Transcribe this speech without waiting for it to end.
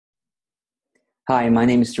Hi, my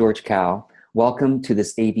name is George Cao. Welcome to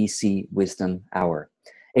this ABC Wisdom Hour.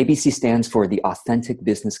 ABC stands for the Authentic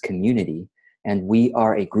Business Community, and we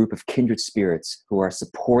are a group of kindred spirits who are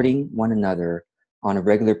supporting one another on a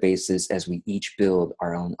regular basis as we each build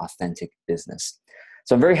our own authentic business.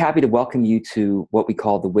 So I'm very happy to welcome you to what we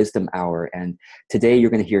call the Wisdom Hour. And today you're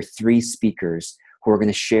going to hear three speakers who are going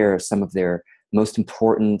to share some of their most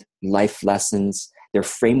important life lessons, their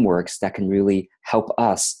frameworks that can really help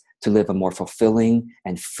us to live a more fulfilling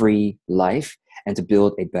and free life and to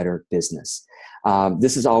build a better business.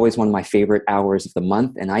 This is always one of my favorite hours of the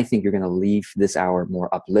month, and I think you're going to leave this hour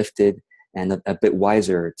more uplifted and a bit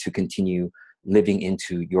wiser to continue living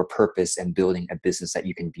into your purpose and building a business that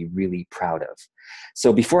you can be really proud of.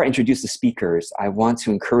 So before I introduce the speakers, I want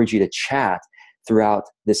to encourage you to chat throughout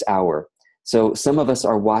this hour. So some of us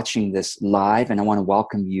are watching this live, and I want to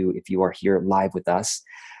welcome you if you are here live with us.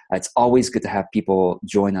 It's always good to have people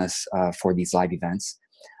join us for these live events.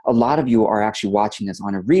 A lot of you are actually watching this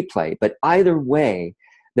on a replay, but either way,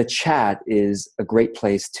 the chat is a great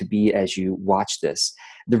place to be as you watch this.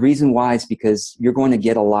 The reason why is because you're going to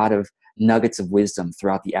get a lot of nuggets of wisdom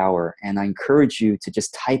throughout the hour, and I encourage you to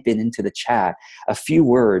just type it into the chat a few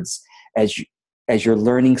words as you're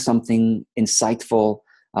learning something insightful,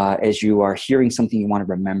 as you are hearing something you want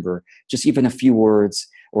to remember, just even a few words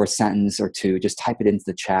or a sentence or two, just type it into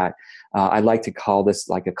the chat. I like to call this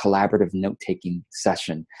like a collaborative note-taking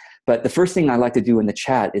session. But the first thing I like to do in the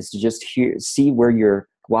chat is to just see where you're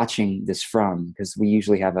watching this from, because we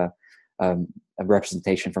usually have a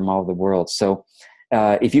representation from all over the world. So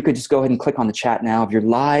if you could just go ahead and click on the chat now. If you're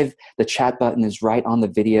live, the chat button is right on the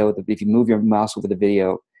video. If you move your mouse over the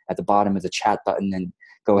video, at the bottom is a chat button, and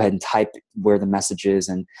go ahead and type where the message is.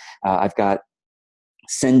 And I've got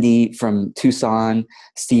Cindy from Tucson,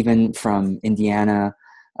 Stephen from Indiana.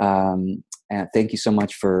 And thank you so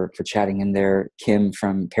much for chatting in there. Kim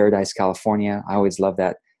from Paradise, California. I always love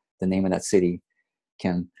that, the name of that city,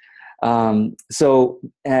 Kim. As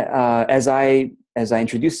I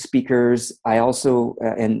introduce speakers, I also,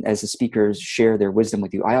 and as the speakers share their wisdom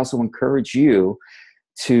with you, I also encourage you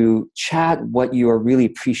to chat what you are really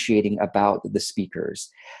appreciating about the speakers.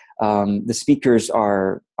 The speakers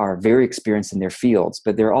are very experienced in their fields,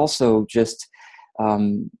 but they're also just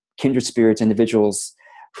kindred spirits, individuals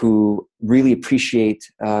who really appreciate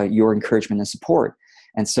your encouragement and support.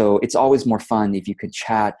 And so it's always more fun if you can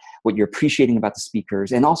chat what you're appreciating about the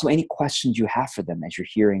speakers and also any questions you have for them as you're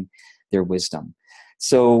hearing their wisdom.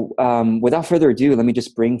 So without further ado, let me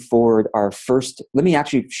just bring forward let me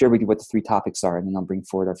actually share with you what the three topics are, and then I'll bring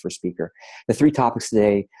forward our first speaker. The three topics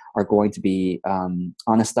today are going to be,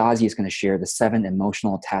 Anastasia is going to share the 7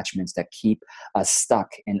 emotional attachments that keep us stuck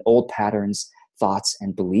in old patterns, thoughts,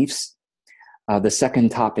 and beliefs. The second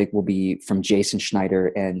topic will be from Jason Schneider,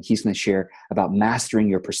 and he's going to share about mastering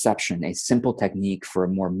your perception, a simple technique for a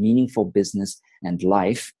more meaningful business and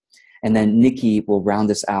life. And then Nikki will round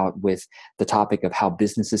us out with the topic of how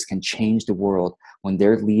businesses can change the world when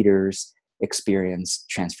their leaders experience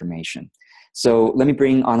transformation. So let me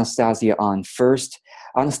bring Anastasia on first.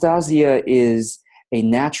 Anastasia is a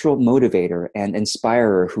natural motivator and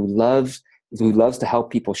inspirer who loves to help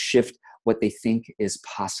people shift what they think is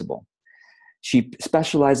possible. She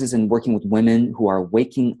specializes in working with women who are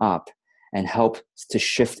waking up and help to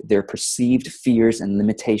shift their perceived fears and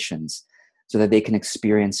limitations so that they can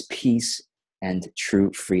experience peace and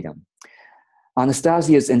true freedom.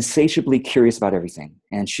 Anastasia is insatiably curious about everything,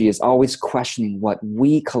 and she is always questioning what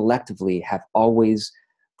we collectively have always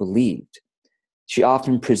believed. She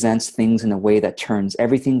often presents things in a way that turns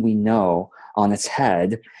everything we know on its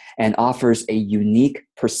head and offers a unique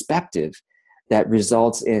perspective that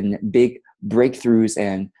results in big breakthroughs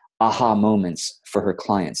and aha moments for her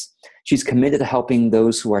clients. She's committed to helping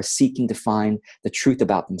those who are seeking to find the truth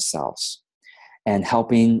about themselves and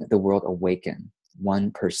helping the world awaken one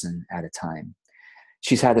person at a time.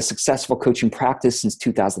 She's had a successful coaching practice since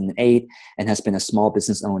 2008 and has been a small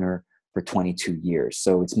business owner for 22 years.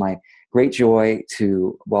 So it's my great joy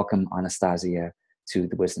to welcome Anastasia to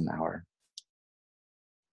the Wisdom Hour.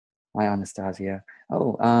 Hi, Anastasia.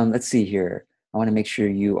 Let's see here. I want to make sure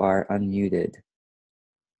you are unmuted.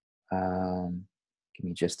 Give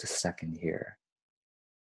me just a second here.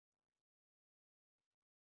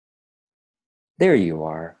 There you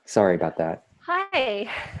are. Sorry about that. Hi.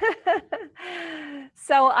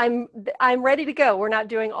 So I'm ready to go. We're not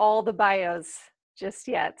doing all the bios just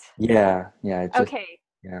yet. Yeah. Okay.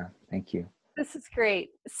 Yeah, thank you. This is great.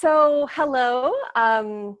 So hello.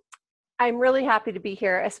 I'm really happy to be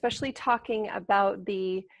here, especially talking about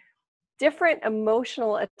the different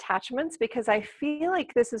emotional attachments, because I feel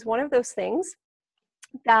like this is one of those things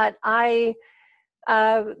that I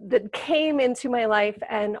that came into my life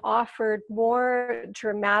and offered more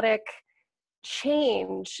dramatic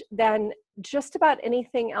change than just about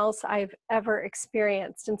anything else I've ever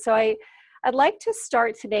experienced. And so I'd like to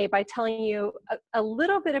start today by telling you a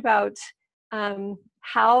little bit about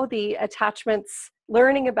how the attachments,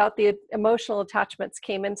 learning about the emotional attachments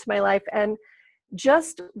came into my life and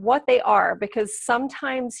just what they are, because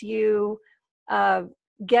sometimes you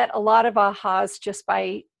get a lot of ahas just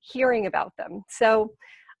by hearing about them. So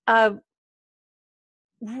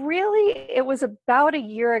really, it was about a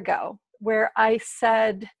year ago where I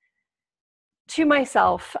said to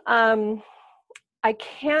myself, I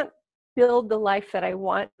can't build the life that I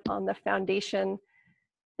want on the foundation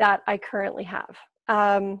that I currently have.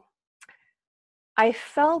 I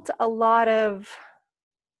felt a lot of,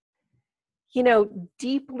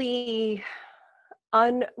 deeply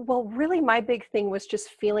really my big thing was just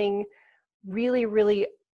feeling really, really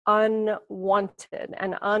unwanted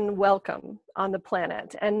and unwelcome on the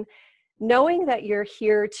planet. And knowing that you're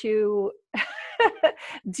here to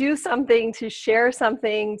do something, to share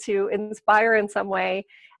something, to inspire in some way,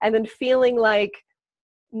 and then feeling like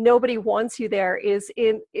nobody wants you there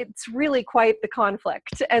it's really quite the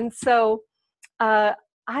conflict. And so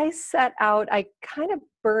I set out, I kind of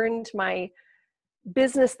burned my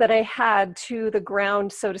business that I had to the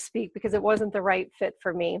ground, so to speak, because it wasn't the right fit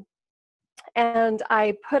for me. And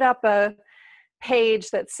I put up a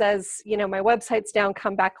page that says, my website's down,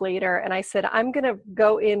 come back later. And I said, I'm going to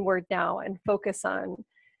go inward now and focus on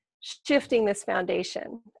shifting this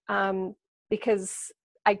foundation because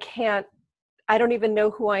I don't even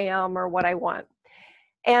know who I am or what I want.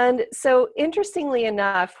 And so interestingly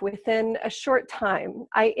enough, within a short time,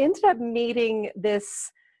 I ended up meeting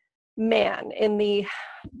this man in the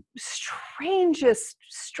strangest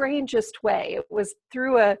way. It was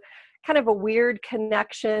through a kind of a weird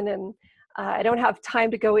connection, and I don't have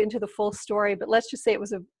time to go into the full story, but let's just say it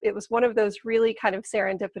was one of those really kind of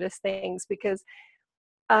serendipitous things, because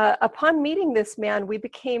upon meeting this man, we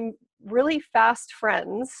became really fast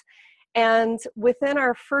friends. And within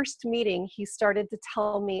our first meeting, he started to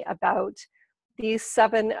tell me about these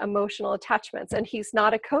 7 emotional attachments. And he's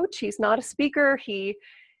not a coach, he's not a speaker. He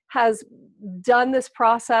has done this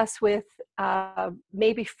process with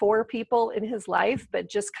maybe 4 people in his life, but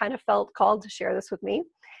just kind of felt called to share this with me.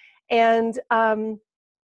 And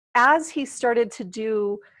as he started to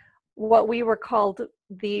do what we were called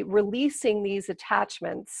the releasing these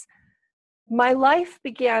attachments, my life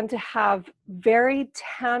began to have very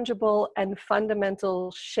tangible and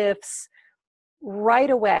fundamental shifts right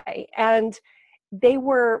away. And they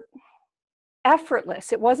were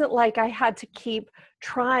effortless. It wasn't like I had to keep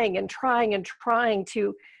trying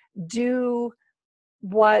to do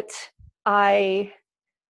what I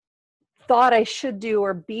thought I should do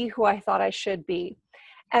or be who I thought I should be.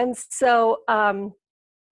 And so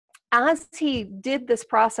as he did this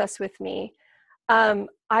process with me,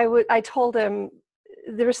 I told him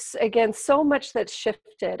there's, again, so much that's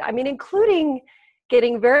shifted. I mean, including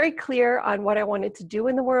getting very clear on what I wanted to do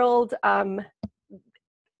in the world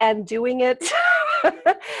and doing it.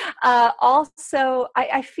 Also,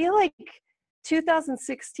 I feel like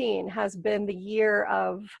 2016 has been the year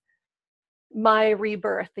of my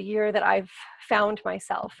rebirth, the year that I've found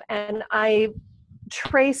myself. And I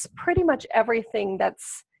trace pretty much everything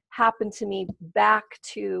that's happened to me back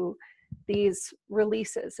to these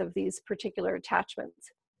releases of these particular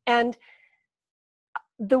attachments. And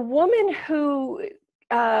the woman who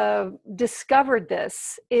discovered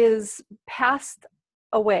this is passed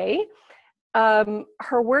away.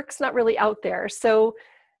 Her work's not really out there, so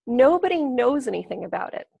nobody knows anything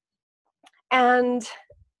about it. And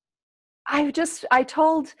I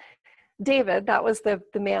told David, that was the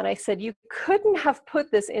man, I said, you couldn't have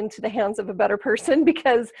put this into the hands of a better person,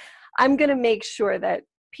 because I'm going to make sure that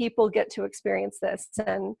people get to experience this.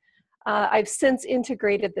 And I've since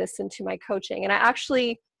integrated this into my coaching. And I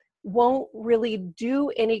actually won't really do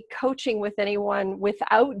any coaching with anyone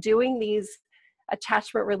without doing these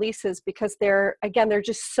attachment releases, because they're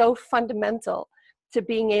just so fundamental to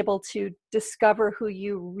being able to discover who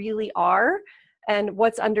you really are and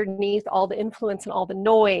what's underneath all the influence and all the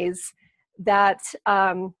noise, that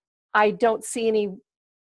I don't see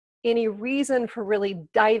any reason for really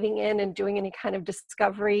diving in and doing any kind of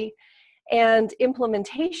discovery and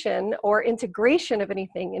implementation or integration of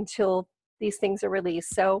anything until these things are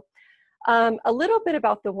released. So a little bit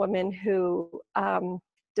about the woman who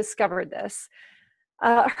discovered this.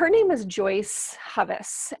 Her name is Joyce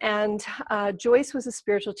Havis, and Joyce was a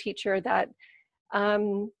spiritual teacher that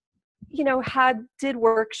did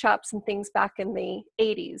workshops and things back in the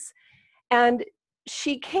 80s. And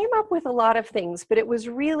she came up with a lot of things, but it was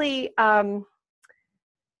really how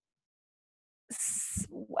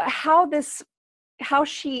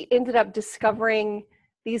she ended up discovering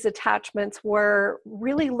these attachments were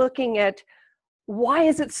really looking at, why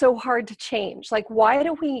is it so hard to change? Like, why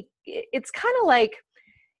do we, it's kind of like,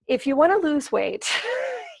 if you want to lose weight,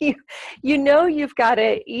 you know you've got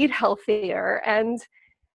to eat healthier and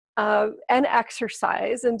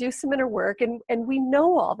exercise and do some inner work, and we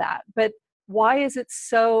know all that, but why is it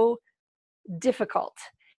so difficult?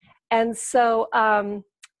 And so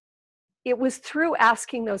it was through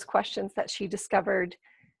asking those questions that she discovered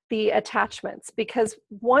the attachments, because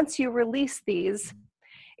once you release these,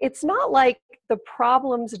 it's not like the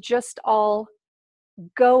problems just all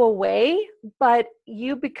go away, but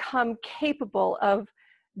you become capable of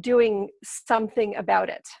doing something about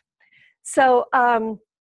it. So,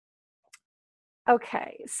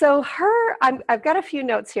 okay, so I've got a few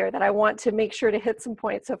notes here that I want to make sure to hit some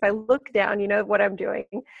points. So if I look down, you know what I'm doing.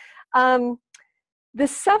 The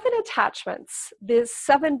 7 attachments, the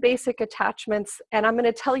 7 basic attachments, and I'm going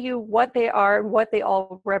to tell you what they are and what they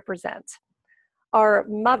all represent, are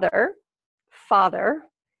mother, father,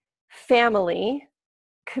 family,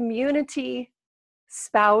 community,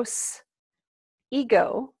 spouse,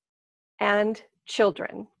 ego, and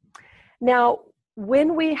children. Now,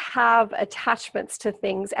 when we have attachments to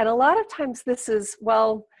things, and a lot of times this is,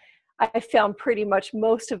 well, I found pretty much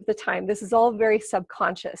most of the time, this is all very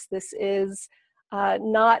subconscious. This is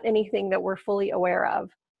not anything that we're fully aware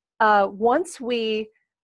of. Once we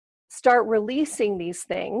start releasing these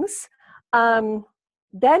things, then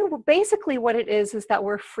basically what it is that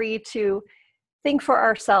we're free to think for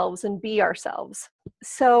ourselves and be ourselves.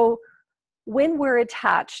 So when we're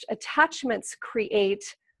attached, attachments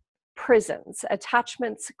create prisons.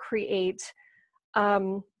 Attachments create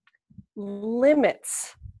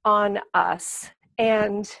limits on us,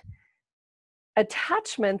 and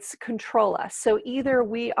attachments control us. So either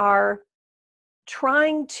we are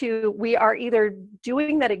either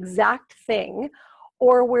doing that exact thing,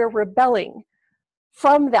 or we're rebelling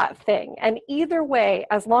from that thing. And either way,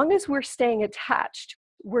 as long as we're staying attached,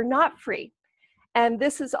 we're not free. And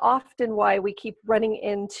this is often why we keep running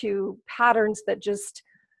into patterns that just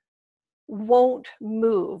won't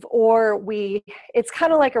move, or it's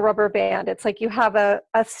kind of like a rubber band. It's like you have a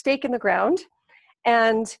stake in the ground,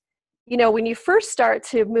 and you know, when you first start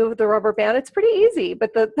to move the rubber band, it's pretty easy,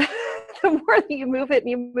 but the more that you move it and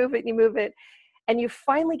you move it and you move it, and you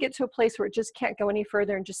finally get to a place where it just can't go any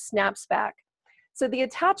further and just snaps back. So the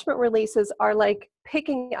attachment releases are like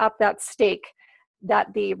picking up that stake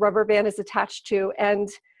that the rubber band is attached to, and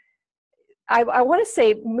I want to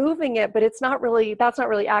say moving it, but that's not really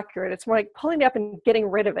accurate. It's more like pulling it up and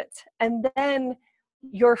getting rid of it. And then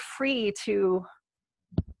you're free to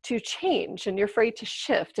change, and you're free to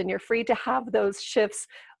shift, and you're free to have those shifts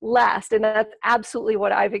last. And that's absolutely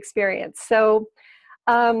what I've experienced. So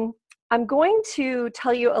I'm going to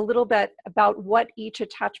tell you a little bit about what each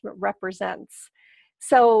attachment represents.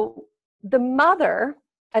 So the mother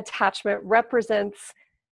attachment represents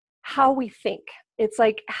how we think. It's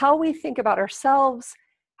like how we think about ourselves,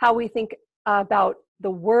 how we think about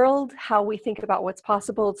the world, how we think about what's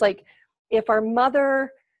possible. It's like if our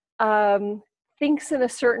mother thinks in a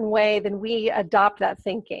certain way, then we adopt that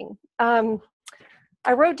thinking. I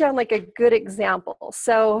wrote down like a good example.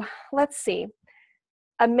 So let's see.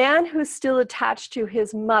 A man who's still attached to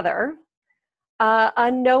his mother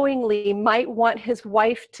unknowingly might want his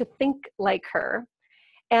wife to think like her.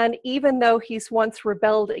 And even though he's once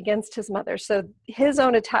rebelled against his mother, so his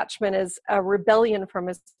own attachment is a rebellion from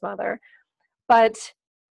his mother. But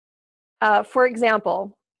for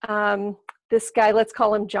example, this guy, let's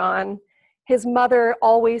call him John, his mother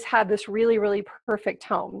always had this really, really perfect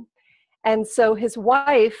home. And so his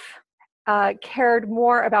wife cared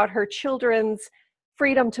more about her children's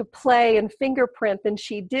freedom to play and fingerprint than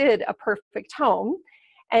she did a perfect home.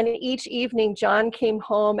 And each evening, John came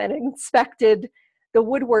home and inspected the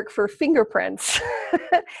woodwork for fingerprints.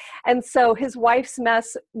 And so his wife's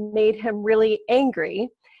mess made him really angry.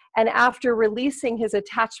 And after releasing his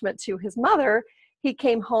attachment to his mother, he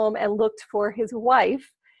came home and looked for his wife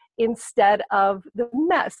instead of the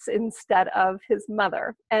mess, instead of his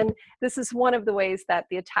mother. And this is one of the ways that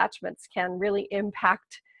the attachments can really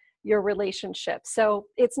impact your relationship. So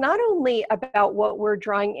it's not only about what we're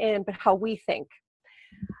drawing in, but how we think.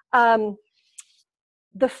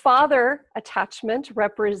 The father attachment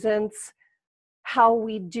represents how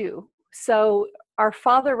we do. So our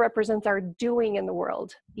father represents our doing in the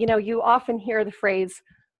world. You know, you often hear the phrase,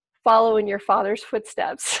 follow in your father's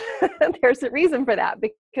footsteps. There's a reason for that,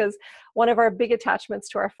 because one of our big attachments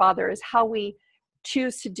to our father is how we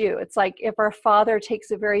choose to do. It's like if our father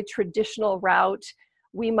takes a very traditional route,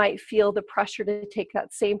 we might feel the pressure to take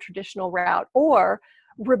that same traditional route, or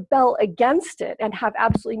rebel against it and have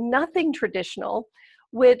absolutely nothing traditional,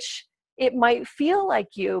 which it might feel like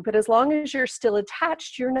you, but as long as you're still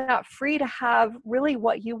attached, you're not free to have really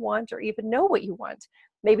what you want or even know what you want.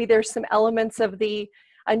 Maybe there's some elements of the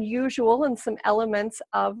unusual and some elements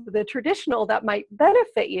of the traditional that might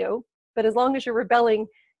benefit you, but as long as you're rebelling,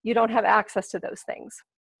 you don't have access to those things.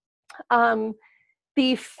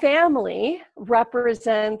 The family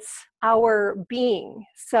represents our being.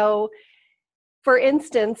 So for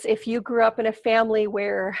instance, if you grew up in a family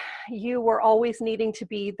where you were always needing to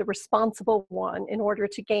be the responsible one in order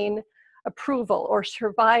to gain approval or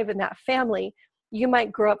survive in that family, you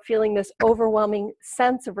might grow up feeling this overwhelming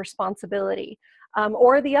sense of responsibility.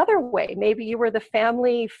 Or the other way, maybe you were the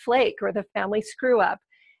family flake or the family screw up.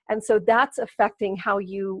 And so that's affecting how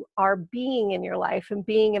you are being in your life and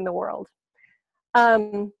being in the world.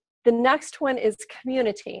 The next one is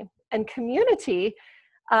community. And community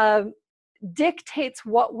dictates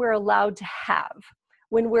what we're allowed to have.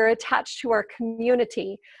 When we're attached to our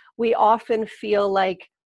community, we often feel like,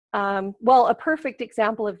 well, a perfect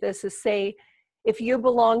example of this is, say, if you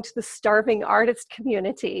belong to the starving artist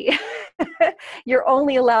community, you're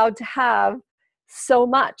only allowed to have so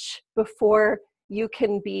much before you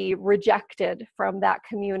can be rejected from that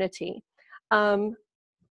community. On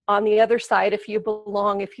the other side, if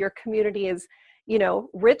your community is,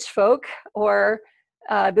 rich folk or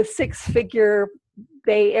the six-figure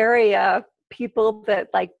Bay Area people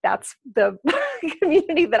that's the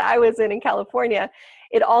community that I was in California,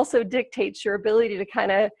 it also dictates your ability to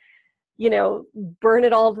kind of, burn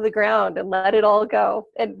it all to the ground and let it all go.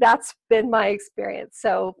 And that's been my experience.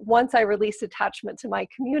 So once I released attachment to my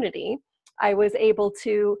community, I was able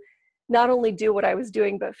to not only do what I was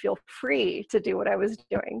doing, but feel free to do what I was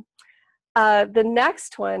doing. The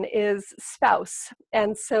next one is spouse.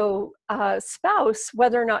 And so spouse,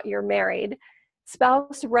 whether or not you're married,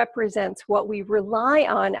 spouse represents what we rely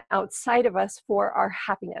on outside of us for our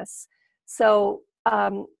happiness. So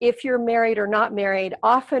if you're married or not married,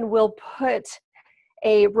 often we'll put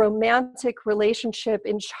a romantic relationship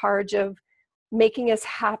in charge of making us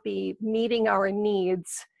happy, meeting our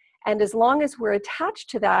needs. And as long as we're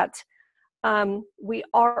attached to that, we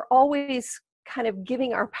are always kind of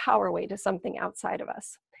giving our power away to something outside of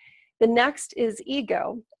us. The next is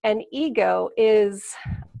ego. And ego is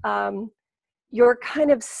your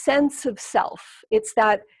kind of sense of self. It's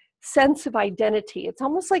that sense of identity. It's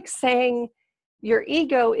almost like saying your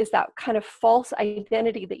ego is that kind of false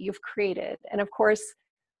identity that you've created. And of course,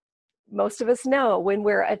 most of us know when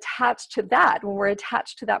we're attached to that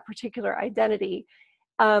particular identity,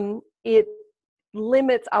 it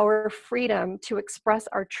limits our freedom to express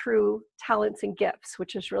our true talents and gifts,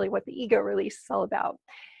 which is really what the ego release is all about.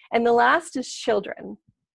 And the last is children.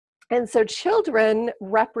 And so children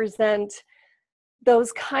represent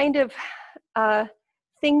those kind of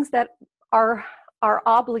things that are our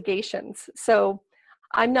obligations. So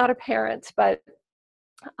I'm not a parent, but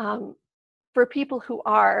for people who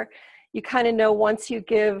are, you kind of know once you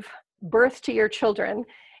give birth to your children,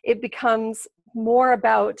 it becomes more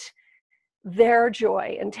about their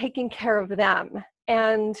joy and taking care of them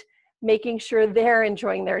and making sure they're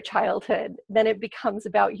enjoying their childhood. Then it becomes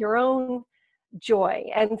about your own joy.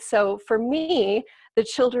 And so for me, the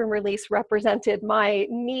children release represented my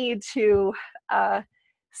need to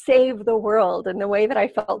save the world in the way that I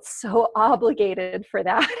felt so obligated for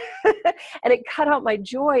that. And it cut out my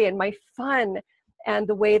joy and my fun and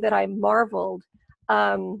the way that I marveled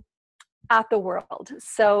at the world.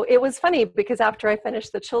 So it was funny because after I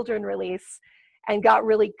finished the children release and got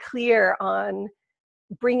really clear on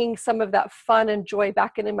bringing some of that fun and joy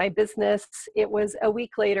back into my business, it was a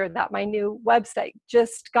week later that my new website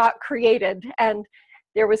just got created, and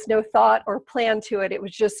there was no thought or plan to it. It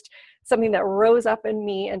was just something that rose up in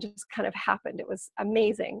me and just kind of happened. It was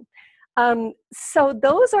amazing. So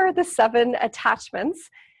those are the 7 attachments.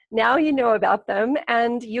 Now you know about them,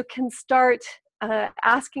 and you can start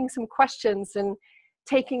asking some questions and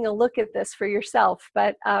taking a look at this for yourself.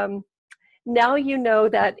 But now you know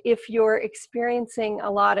that if you're experiencing a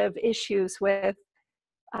lot of issues with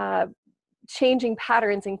changing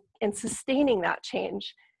patterns and sustaining that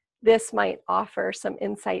change, this might offer some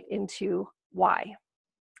insight into why.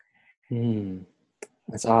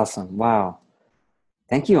 That's awesome. Wow.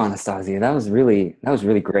 Thank you, Anastasia. That was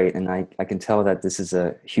really great, and I can tell that this is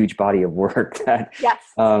a huge body of work that Yes.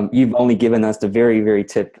 you've only given us the very very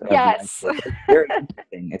tip of the Yes. iceberg. It's very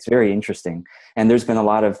interesting. It's very interesting, and there's been a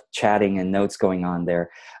lot of chatting and notes going on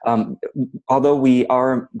there. Although we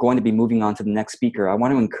are going to be moving on to the next speaker, I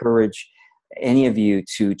want to encourage any of you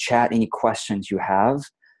to chat any questions you have.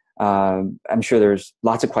 I'm sure there's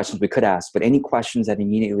lots of questions we could ask, but any questions that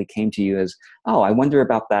immediately came to you as, oh, I wonder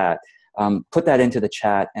about that. Put that into the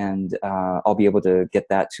chat, and I'll be able to get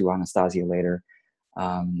that to Anastasia later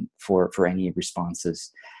for any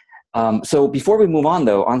responses. So before we move on,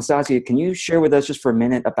 though, Anastasia, can you share with us just for a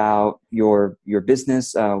minute about your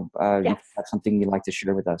business? You Yes. have something you'd like to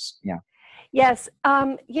share with us? Yeah. Yes.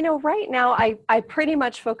 Right now I pretty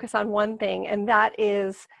much focus on one thing, and that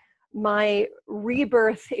is my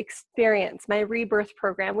rebirth experience, my rebirth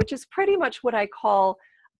program, which is pretty much what I call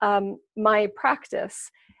my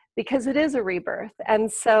practice, because it is a rebirth.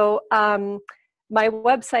 And so my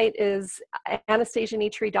website is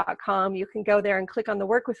anastasianetri.com. You can go there and click on the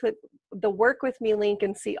Work With Me link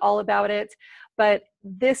and see all about it. But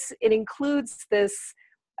it includes this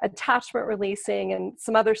attachment releasing and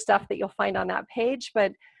some other stuff that you'll find on that page.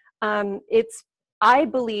 But it's, I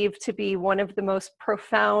believe, to be one of the most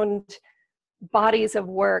profound bodies of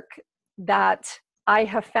work that I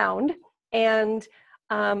have found. And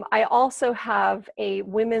I also have a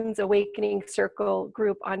Women's Awakening Circle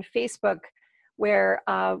group on Facebook where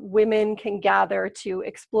women can gather to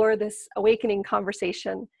explore this awakening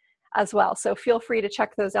conversation as well. So feel free to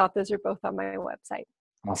check those out. Those are both on my website.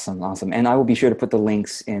 Awesome, awesome. And I will be sure to put the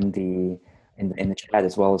links in the chat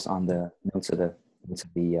as well as on the notes of the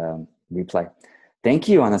replay. Thank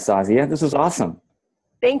you, Anastasia. This was awesome.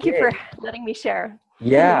 Thank you for letting me share.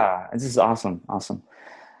 Yeah, this is awesome. Awesome.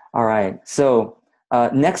 All right. So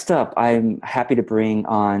next up, I'm happy to bring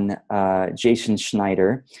on Jason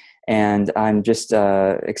Schneider. And I'm just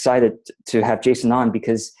excited to have Jason on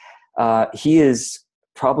because he is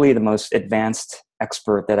probably the most advanced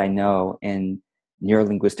expert that I know in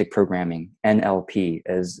neurolinguistic programming, NLP,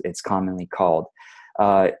 as it's commonly called.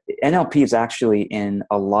 NLP is actually in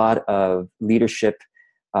a lot of leadership.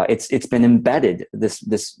 It's been embedded.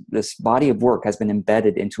 This body of work has been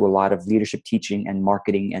embedded into a lot of leadership teaching and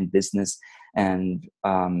marketing and business and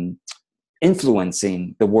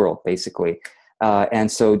influencing the world, basically.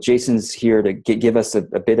 And so Jason's here to give us a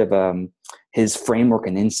bit of his framework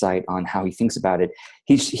and insight on how he thinks about it.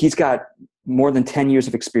 He's got more than 10 years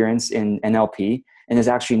of experience in NLP and is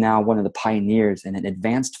actually now one of the pioneers in an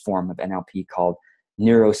advanced form of NLP called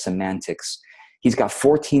neurosemantics. He's got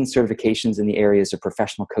 14 certifications in the areas of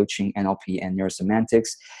professional coaching, NLP, and neurosemantics.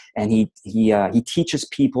 And he teaches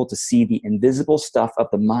people to see the invisible stuff of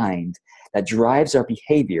the mind that drives our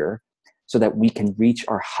behavior so that we can reach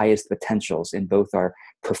our highest potentials in both our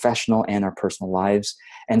professional and our personal lives,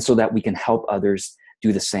 and so that we can help others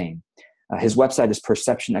do the same. His website is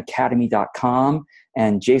perceptionacademy.com.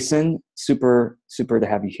 And Jason, super to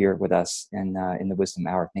have you here with us in the Wisdom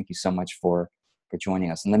Hour. Thank you so much for joining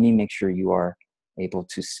us. And let me make sure you are able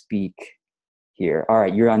to speak here. All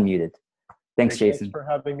right, you're unmuted. Thanks, Jason. Thanks for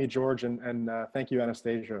having me, George, and thank you,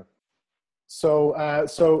 Anastasia.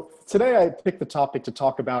 So today I picked the topic to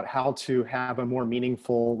talk about how to have a more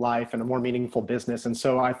meaningful life and a more meaningful business. And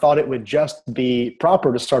so I thought it would just be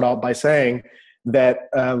proper to start out by saying that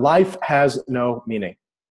life has no meaning.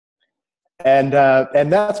 And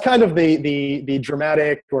that's kind of the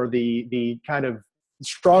dramatic or the kind of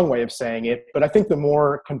strong way of saying it. But I think the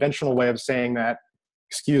more conventional way of saying that,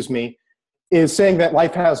 is saying that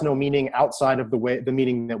life has no meaning outside of the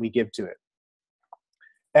meaning that we give to it.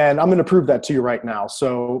 And I'm going to prove that to you right now.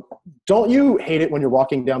 So don't you hate it when you're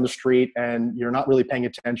walking down the street and you're not really paying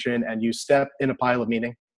attention and you step in a pile of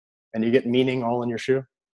meaning and you get meaning all in your shoe?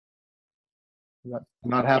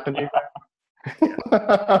 Not happening?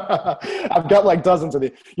 I've got like dozens of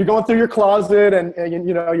these. You're going through your closet and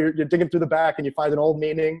you're digging through the back and you find an old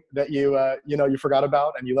meaning that you forgot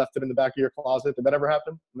about and you left it in the back of your closet. Did that ever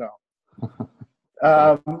happen? No.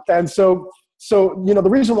 And so the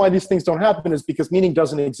reason why these things don't happen is because meaning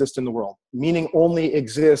doesn't exist in the world. Meaning only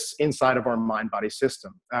exists inside of our mind-body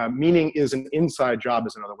system. Meaning is an inside job,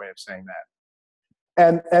 is another way of saying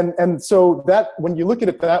that. And so that when you look at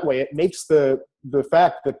it that way, it makes the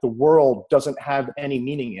fact that the world doesn't have any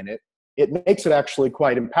meaning in it, it makes it actually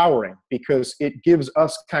quite empowering, because it gives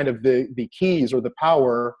us kind of the keys or the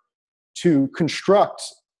power to construct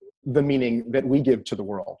the meaning that we give to the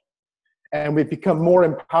world. And we become more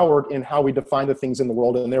empowered in how we define the things in the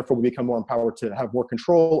world, and therefore we become more empowered to have more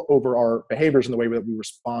control over our behaviors and the way that we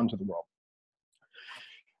respond to the world.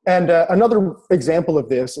 And another example of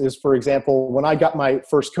this is, for example, when I got my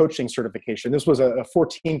first coaching certification. This was a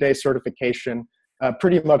 14-day certification.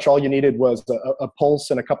 Pretty much all you needed was a pulse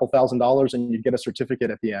and a couple $1,000s, and you'd get a certificate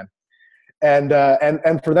at the end.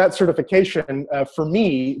 And for that certification, for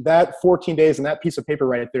me, that 14 days and that piece of paper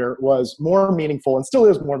right there was more meaningful, and still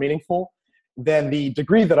is more meaningful, than the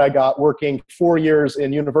degree that I got working 4 years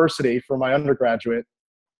in university for my undergraduate.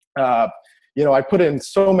 You know, I put in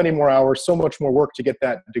so many more hours, so much more work to get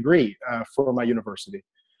that degree for my university.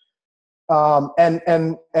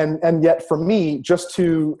 And yet for me, just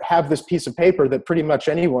to have this piece of paper that pretty much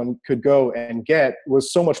anyone could go and get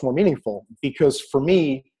was so much more meaningful, because for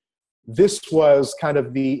me, this was kind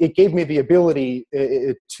of it gave me the ability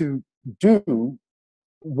to do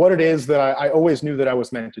what it is that I always knew that I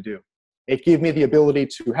was meant to do. It gave me the ability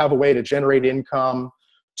to have a way to generate income,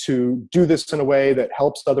 to do this in a way that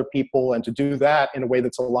helps other people, and to do that in a way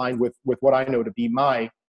that's aligned with what I know to be my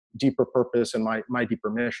deeper purpose and my deeper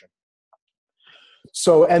mission.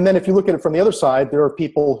 So, and then if you look at it from the other side, there are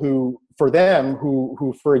people who,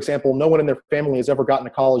 for example, no one in their family has ever gotten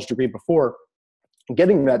a college degree before.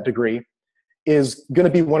 Getting that degree is going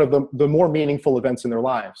to be one of the more meaningful events in their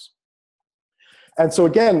lives. And so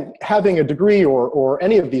again, having a degree or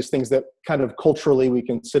any of these things that kind of culturally we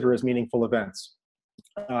consider as meaningful events,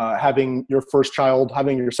 having your first child,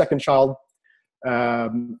 having your second child,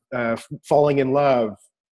 falling in love,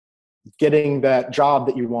 getting that job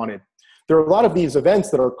that you wanted. There are a lot of these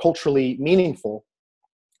events that are culturally meaningful.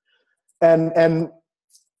 And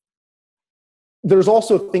there's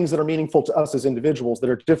also things that are meaningful to us as individuals that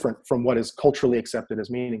are different from what is culturally accepted as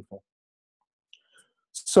meaningful.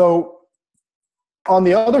 So on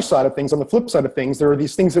the other side of things, on the flip side of things, there are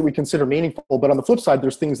these things that we consider meaningful, but on the flip side,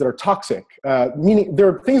 there's things that are toxic. There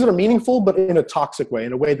are things that are meaningful, but in a toxic way,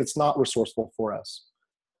 in a way that's not resourceful for us.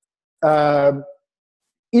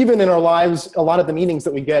 Even in our lives, a lot of the meanings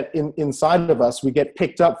that we get inside of us, we get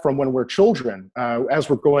picked up from when we're children. As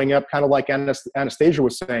we're growing up, kind of like Anastasia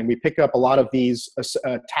was saying, we pick up a lot of these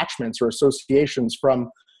attachments or associations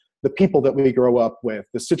from the people that we grow up with,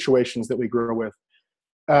 the situations that we grow with,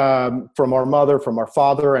 from our mother, from our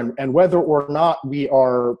father, and whether or not we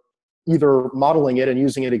are either modeling it and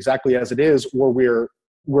using it exactly as it is, or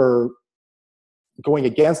we're going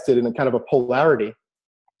against it in a kind of a polarity,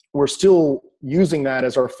 we're still using that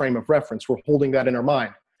as our frame of reference. We're holding that in our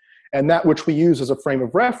mind. And that which we use as a frame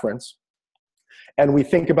of reference and we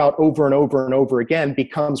think about over and over and over again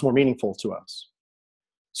becomes more meaningful to us.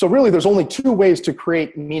 So really, there's only two ways to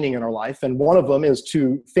create meaning in our life, and one of them is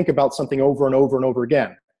to think about something over and over and over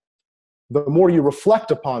again. The more you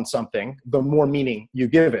reflect upon something, the more meaning you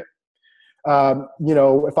give it. You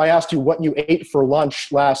know, if I asked you what you ate for lunch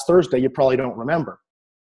last Thursday, you probably don't remember.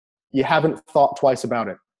 You haven't thought twice about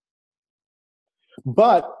it.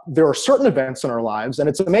 But there are certain events in our lives, and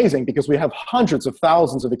it's amazing because we have hundreds of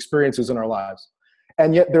thousands of experiences in our lives.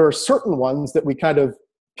 And yet there are certain ones that we kind of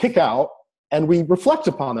pick out and we reflect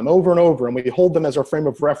upon them over and over, and we hold them as our frame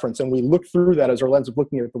of reference, and we look through that as our lens of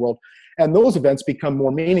looking at the world. And those events become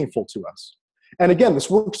more meaningful to us. And again, this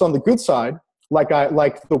works on the good side, like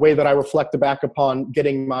the way that I reflect back upon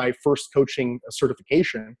getting my first coaching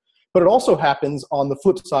certification. But it also happens on the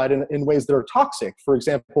flip side in ways that are toxic. For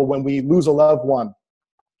example, when we lose a loved one,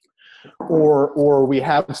 or we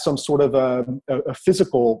have some sort of a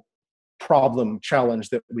physical problem, challenge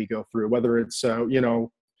that we go through, whether it's a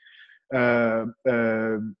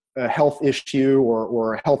health issue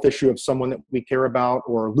or a health issue of someone that we care about,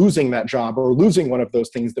 or losing that job, or losing one of those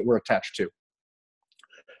things that we're attached to.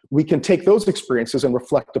 We can take those experiences and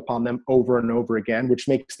reflect upon them over and over again, which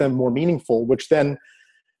makes them more meaningful, which then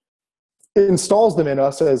installs them in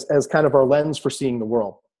us as kind of our lens for seeing the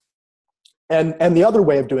world. And the other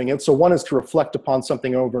way of doing it, so one is to reflect upon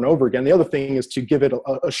something over and over again. The other thing is to give it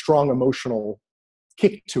a strong emotional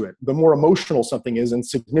kick to it. The more emotional something is and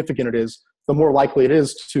significant it is, the more likely it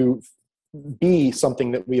is to be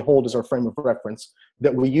something that we hold as our frame of reference,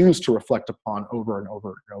 that we use to reflect upon over and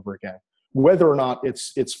over and over again, whether or not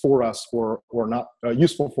it's for us or not,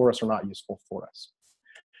 useful for us or not useful for us.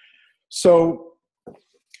 So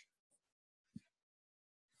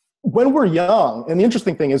when we're young, and the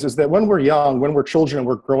interesting thing is that when we're young, when we're children and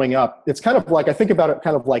we're growing up, it's kind of like, I think about it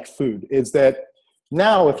kind of like food, is that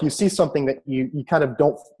now if you see something that you kind of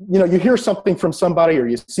don't, you hear something from somebody, or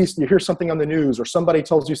you hear something on the news, or somebody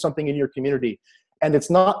tells you something in your community, and it's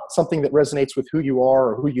not something that resonates with who you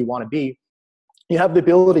are or who you want to be, you have the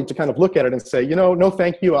ability to kind of look at it and say, no,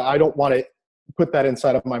 thank you. I don't want to put that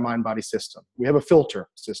inside of my mind-body system. We have a filter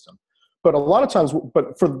system. But a lot of times,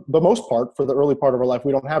 but for the most part, for the early part of our life,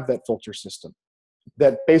 we don't have that filter system.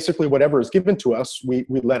 that basically whatever is given to us, we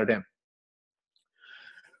let it in.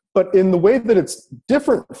 But in the way that it's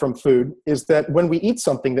different from food is that when we eat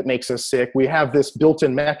something that makes us sick, we have this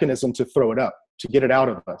built-in mechanism to throw it up, to get it out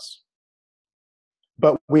of us.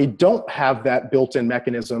 But we don't have that built-in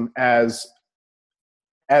mechanism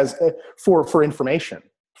for information,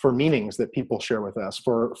 for meanings that people share with us,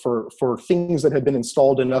 for things that have been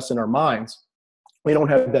installed in us in our minds. We don't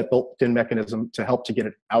have that built-in mechanism to help to get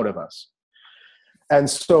it out of us. And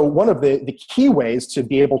so one of the key ways to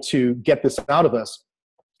be able to get this out of us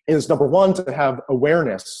is, number one, to have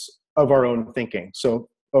awareness of our own thinking. So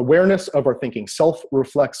awareness of our thinking,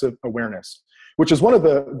 self-reflexive awareness, which is one of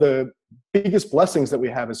the biggest blessings that we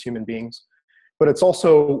have as human beings, but it's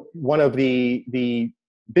also one of the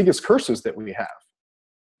biggest curses that we have,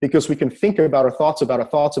 because we can think about our thoughts,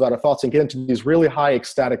 and get into these really high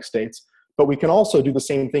ecstatic states, but we can also do the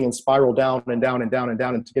same thing and spiral down and down and down and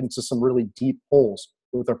down and to get into some really deep holes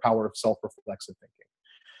with our power of self-reflexive thinking.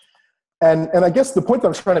 And I guess the point that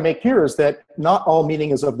I'm trying to make here is that not all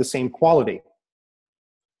meaning is of the same quality.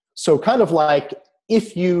 So kind of like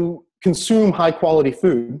if you consume high quality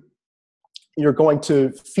food, you're going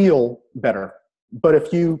to feel better.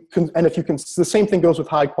 But the same thing goes with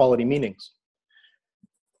high quality meanings.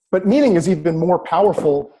 But meaning is even more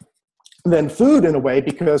powerful than food in a way,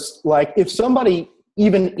 because like if somebody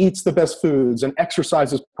even eats the best foods and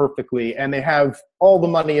exercises perfectly and they have all the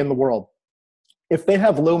money in the world, if they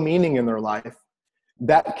have low meaning in their life,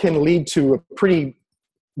 that can lead to a pretty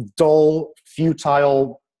dull,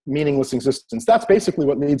 futile, meaningless existence. That's basically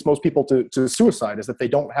what leads most people to suicide, is that they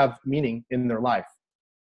don't have meaning in their life.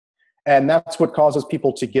 And that's what causes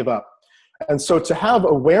people to give up. And so to have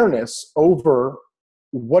awareness over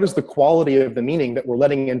what is the quality of the meaning that we're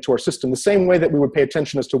letting into our system, the same way that we would pay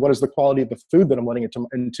attention as to what is the quality of the food that I'm letting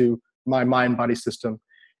into my mind-body system,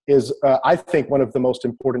 is, I think, one of the most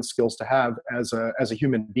important skills to have as a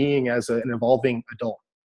human being, as an evolving adult.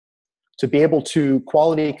 To be able to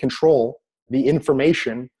quality control the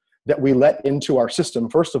information that we let into our system,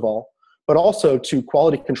 first of all, but also to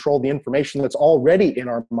quality control the information that's already in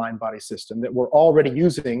our mind-body system, that we're already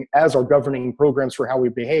using as our governing programs for how we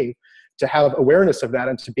behave, to have awareness of that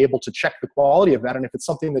and to be able to check the quality of that. And if it's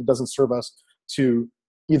something that doesn't serve us, to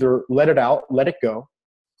either let it out, let it go,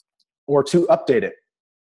 or to update it.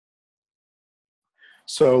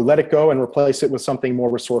 So let it go and replace it with something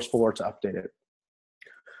more resourceful, or to update it.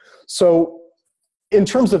 So in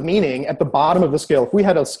terms of meaning, at the bottom of the scale, if we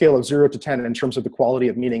had a scale of 0 to 10 in terms of the quality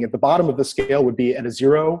of meaning, at the bottom of the scale would be, at a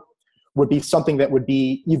 0, would be something that would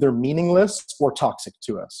be either meaningless or toxic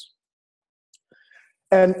to us.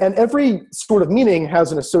 And every sort of meaning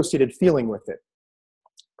has an associated feeling with it.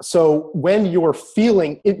 So when you're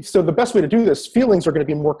feeling it, so the best way to do this, feelings are going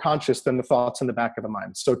to be more conscious than the thoughts in the back of the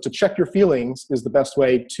mind. So to check your feelings is the best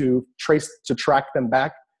way to track them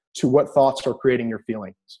back to what thoughts are creating your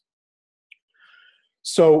feelings.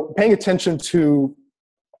 So paying attention to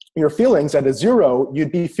your feelings, at a 0,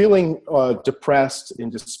 you'd be feeling depressed, in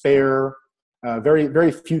despair, very,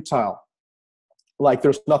 very futile. Like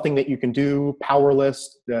there's nothing that you can do,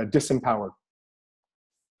 powerless, disempowered.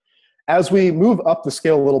 As we move up the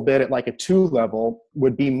scale a little bit, at like a 2 level,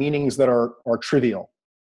 would be meanings that are trivial.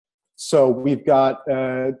 So we've got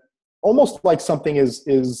almost like something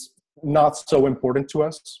is not so important to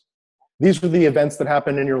us. These are the events that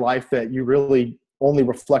happen in your life that you really only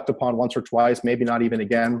reflect upon once or twice, maybe not even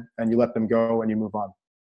again, and you let them go and you move on.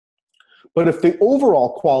 But if the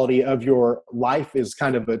overall quality of your life is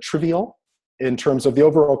kind of a trivial, in terms of the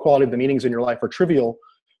overall quality of the meanings in your life are trivial,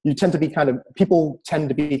 people tend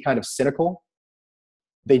to be kind of cynical.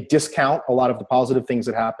 They discount a lot of the positive things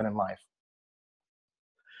that happen in life.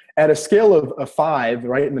 At a scale of a 5,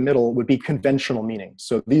 right in the middle, would be conventional meaning.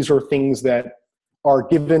 So these are things that are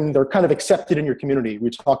given, they're kind of accepted in your community.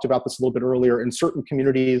 We talked about this a little bit earlier. In certain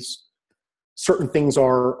communities, certain things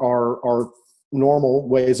are normal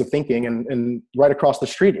ways of thinking, and right across the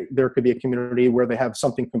street, there could be a community where they have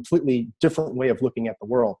something completely different way of looking at the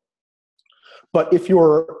world. But if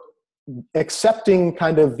you're accepting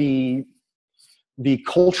kind of the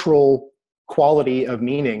cultural quality of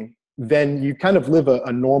meaning, then you kind of live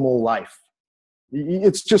a normal life.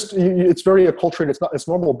 It's very acculturated, it's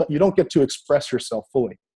normal, but you don't get to express yourself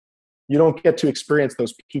fully. You don't get to experience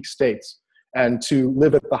those peak states and to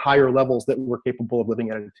live at the higher levels that we're capable of living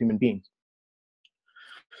at as human beings.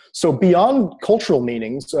 So beyond cultural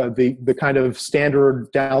meanings, the kind of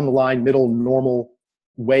standard, down the line, middle, normal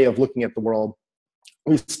way of looking at the world,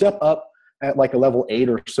 we step up at like a level 8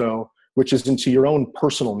 or so, which is into your own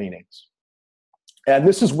personal meanings. And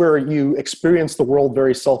this is where you experience the world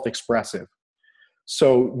very self-expressive.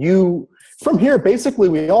 So from here, basically,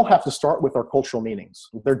 we all have to start with our cultural meanings.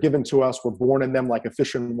 They're given to us. We're born in them like a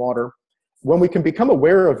fish in water. When we can become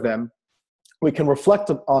aware of them, we can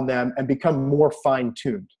reflect on them and become more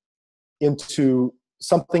fine-tuned into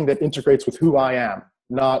something that integrates with who I am,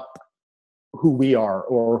 not who we are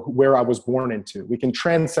or where I was born into. We can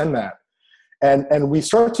transcend that. And we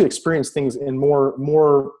start to experience things in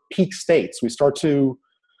more peak states. We start to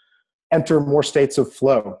enter more states of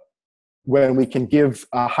flow when we can give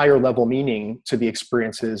a higher level meaning to the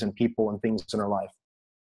experiences and people and things in our life.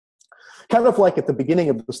 Kind of like at the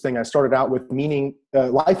beginning of this thing, I started out with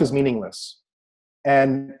life is meaningless.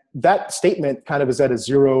 And that statement kind of is at a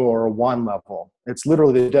 0 or a 1 level. It's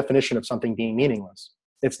literally the definition of something being meaningless.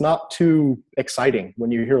 It's not too exciting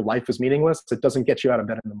when you hear life is meaningless. It doesn't get you out of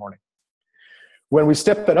bed in the morning. When we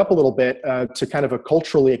step it up a little bit to kind of a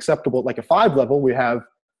culturally acceptable, like a 5 level, we have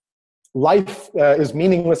life is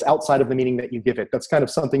meaningless outside of the meaning that you give it. That's kind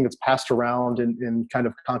of something that's passed around in kind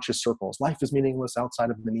of conscious circles. Life is meaningless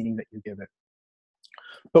outside of the meaning that you give it.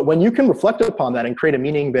 But when you can reflect upon that and create a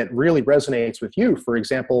meaning that really resonates with you, for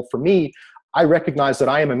example, for me, I recognize that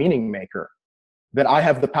I am a meaning maker, that I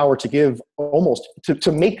have the power to give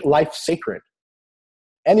to make life sacred.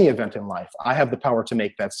 Any event in life, I have the power to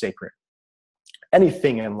make that sacred.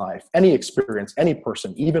 Anything in life, any experience, any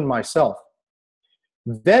person, even myself.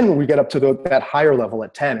 Then we get up to that higher level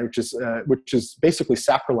at 10, which is basically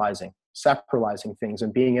sacralizing things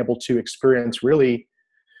and being able to experience really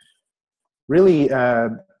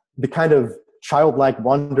the kind of childlike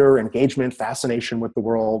wonder, engagement, fascination with the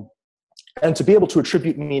world, and to be able to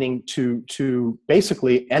attribute meaning to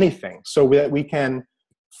basically anything, so that we can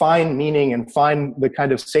find meaning and find the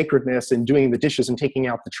kind of sacredness in doing the dishes and taking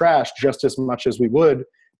out the trash just as much as we would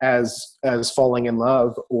as falling in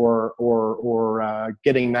love or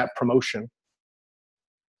getting that promotion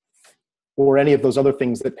or any of those other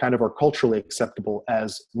things that kind of are culturally acceptable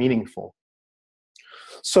as meaningful.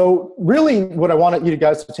 So really what I want you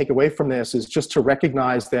guys to take away from this is just to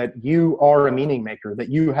recognize that you are a meaning maker, that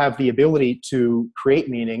you have the ability to create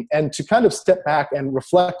meaning and to kind of step back and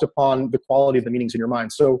reflect upon the quality of the meanings in your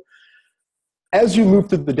mind. So as you move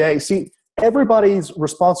through the day, see, everybody's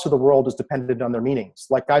response to the world is dependent on their meanings.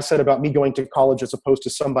 Like I said about me going to college as opposed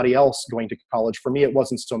to somebody else going to college. For me, it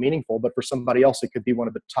wasn't so meaningful, but for somebody else, it could be one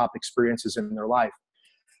of the top experiences in their life.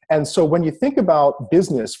 And so when you think about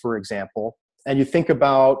business, for example, and you think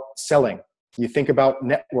about selling, you think about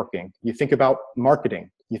networking, you think about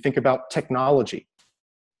marketing, you think about technology.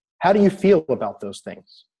 How do you feel about those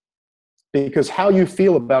things? Because how you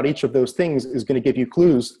feel about each of those things is going to give you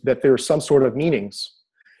clues that there are some sort of meanings.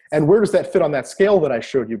 And where does that fit on that scale that I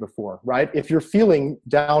showed you before, right? If you're feeling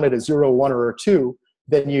down at a 0, 1, or a 2,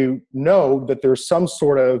 then you know that there's some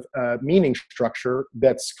sort of meaning structure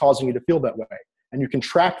that's causing you to feel that way. And you can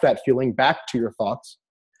track that feeling back to your thoughts.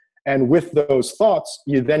 And with those thoughts,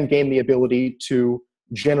 you then gain the ability to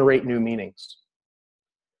generate new meanings.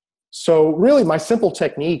 So really, my simple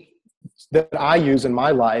technique that I use in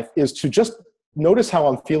my life is to just notice how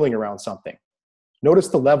I'm feeling around something. Notice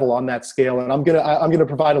the level on that scale. And I'm gonna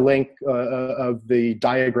provide a link of the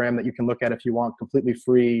diagram that you can look at if you want, completely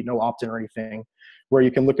free, no opt-in or anything, where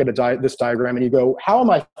you can look at this diagram and you go, how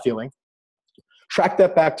am I feeling? Track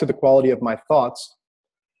that back to the quality of my thoughts.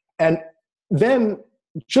 And then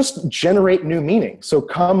just generate new meaning. So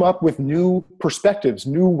come up with new perspectives,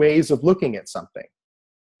 new ways of looking at something.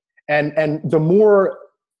 And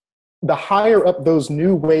the higher up those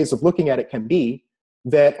new ways of looking at it can be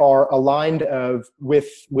that are aligned with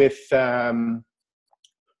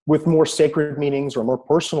more sacred meanings or more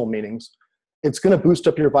personal meanings, it's going to boost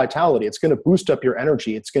up your vitality. It's going to boost up your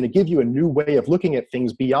energy. It's going to give you a new way of looking at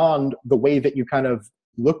things beyond the way that you kind of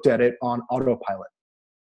looked at it on autopilot.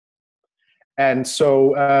 And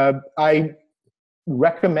so I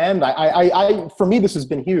recommend, for me, this has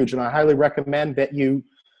been huge, and I highly recommend that you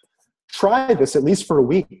try this at least for a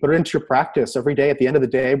week. Put it into your practice every day. At the end of the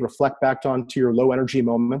day, reflect back onto your low energy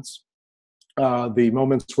moments, the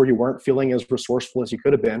moments where you weren't feeling as resourceful as you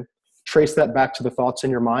could have been. Trace that back to the thoughts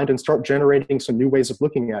in your mind and start generating some new ways of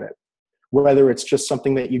looking at it. Whether it's just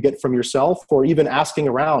something that you get from yourself or even asking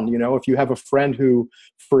around. You know, if you have a friend who,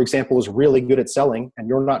 for example, is really good at selling and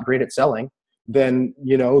you're not great at selling, then,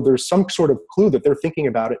 you know, there's some sort of clue that they're thinking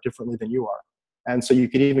about it differently than you are. And so you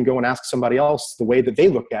could even go and ask somebody else the way that they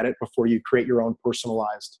look at it before you create your own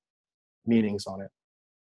personalized meanings on it.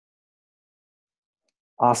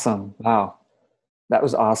 Awesome. Wow. That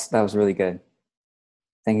was awesome. That was really good.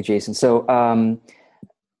 Thank you, Jason. So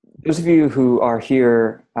those of you who are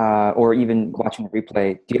here or even watching the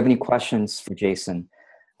replay, do you have any questions for Jason?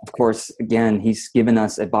 Of course, again, he's given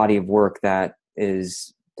us a body of work that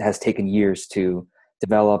has taken years to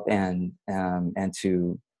develop and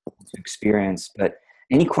to experience. But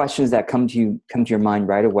any questions that come to your mind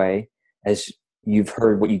right away as you've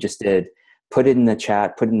heard what you just did, put it in the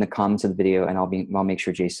chat, put it in the comments of the video, and I'll make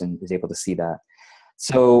sure Jason is able to see that.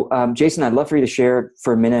 So, Jason, I'd love for you to share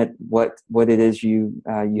for a minute what it is you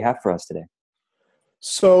have for us today.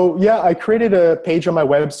 So yeah, I created a page on my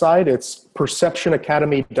website. It's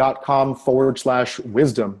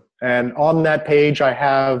perceptionacademy.com/wisdom. And on that page, I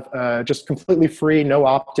have just completely free, no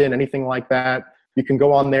opt-in, anything like that. You can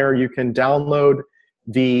go on there. You can download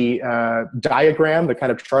the diagram, the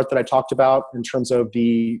kind of chart that I talked about in terms of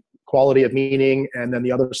the quality of meaning. And then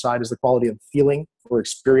the other side is the quality of feeling or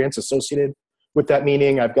experience associated with that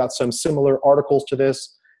meaning. I've got some similar articles to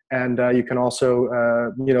this. And you can also,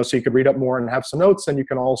 so you could read up more and have some notes, and you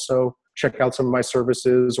can also check out some of my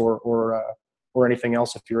services or anything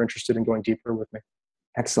else if you're interested in going deeper with me.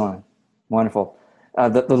 Excellent. Wonderful.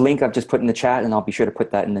 The link I've just put in the chat, and I'll be sure to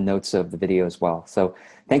put that in the notes of the video as well. So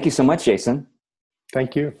thank you so much, Jason.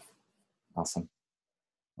 Thank you. Awesome.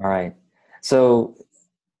 All right. So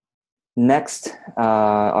next,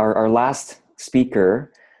 our last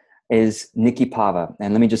speaker is Nikki Pava.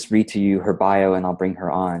 And let me just read to you her bio and I'll bring her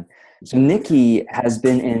on. So Nikki has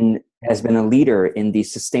been a leader in the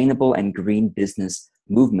sustainable and green business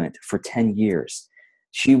movement for 10 years.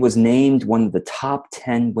 She was named one of the top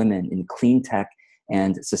 10 women in clean tech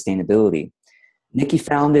and sustainability. Nikki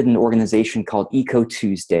founded an organization called Eco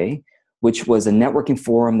Tuesday, which was a networking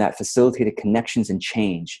forum that facilitated connections and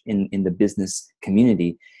change in the business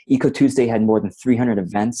community. Eco Tuesday had more than 300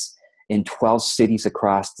 events in 12 cities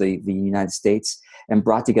across the United States and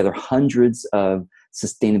brought together hundreds of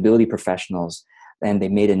sustainability professionals, and they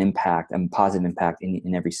made an impact, a positive impact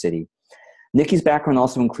in every city. Nikki's background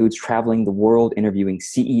also includes traveling the world, interviewing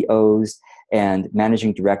CEOs and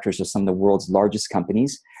managing directors of some of the world's largest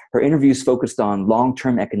companies. Her interviews focused on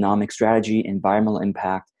long-term economic strategy, environmental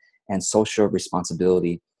impact, and social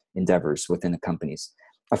responsibility endeavors within the companies.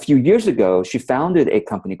 A few years ago, she founded a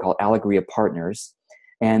company called Allegria Partners,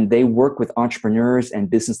 and they work with entrepreneurs and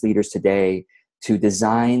business leaders today to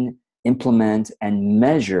design, implement, and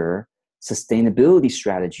measure sustainability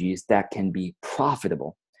strategies that can be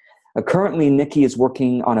profitable. Currently, Nikki is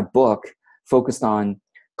working on a book focused on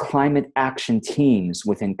climate action teams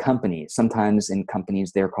within companies. Sometimes in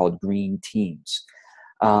companies, they're called green teams.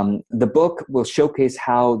 The book will showcase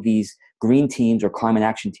how these green teams or climate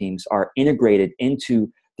action teams are integrated into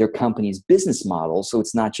their company's business model. So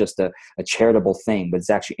it's not just a charitable thing, but it's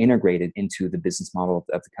actually integrated into the business model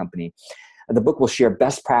of the company. The book will share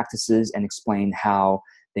best practices and explain how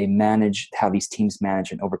these teams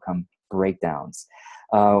manage and overcome breakdowns.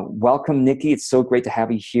 Welcome, Nikki. It's so great to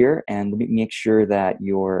have you here. And let me make sure that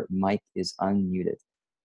your mic is unmuted.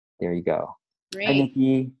 There you go. Great. Hi,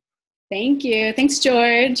 Nikki. Thank you. Thanks,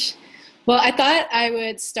 George. Well, I thought I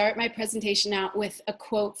would start my presentation out with a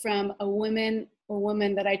quote from a woman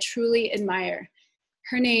that I truly admire.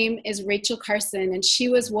 Her name is Rachel Carson, and she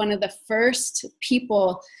was one of the first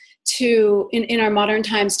people in our modern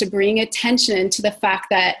times to bring attention to the fact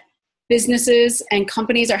that businesses and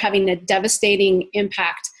companies are having a devastating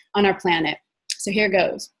impact on our planet. So here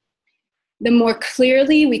goes. The more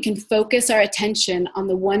clearly we can focus our attention on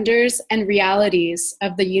the wonders and realities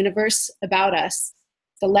of the universe about us,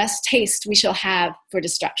 the less taste we shall have for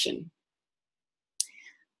destruction.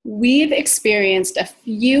 We've experienced a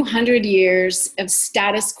few hundred years of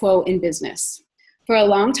status quo in business. For a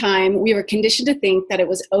long time, we were conditioned to think that it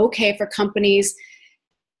was okay for companies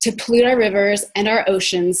to pollute our rivers and our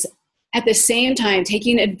oceans, at the same time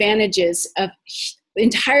taking advantages of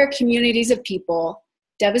entire communities of people,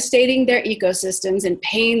 devastating their ecosystems and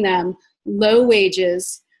paying them low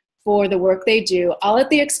wages for the work they do, all at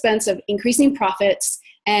the expense of increasing profits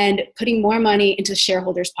and putting more money into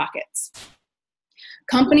shareholders' pockets.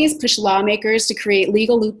 Companies push lawmakers to create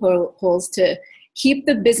legal loopholes to keep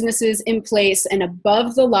the businesses in place and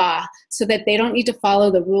above the law so that they don't need to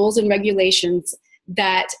follow the rules and regulations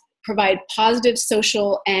that provide positive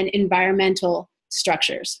social and environmental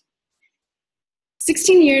structures.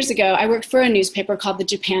 16 years ago, I worked for a newspaper called the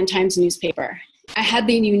Japan Times newspaper. I had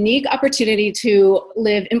the unique opportunity to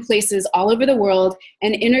live in places all over the world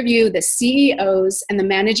and interview the CEOs and the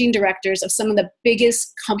managing directors of some of the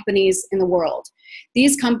biggest companies in the world.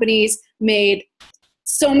 These companies made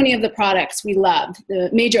so many of the products we loved, the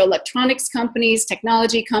major electronics companies,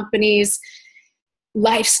 technology companies,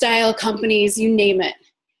 lifestyle companies, you name it.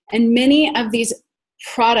 And many of these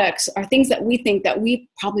products are things that we think that we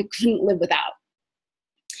probably couldn't live without.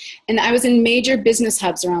 And I was in major business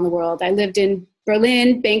hubs around the world. I lived in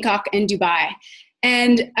Berlin, Bangkok, and Dubai.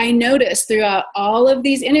 And I noticed throughout all of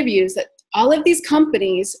these interviews that all of these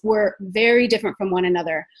companies were very different from one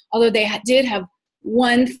another, although they did have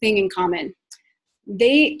one thing in common.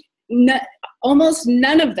 Almost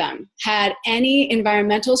none of them had any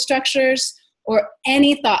environmental structures or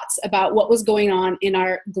any thoughts about what was going on in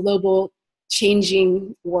our global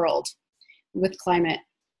changing world with climate.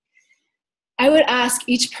 I would ask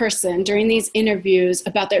each person during these interviews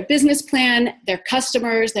about their business plan, their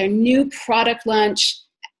customers, their new product launch,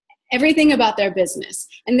 everything about their business.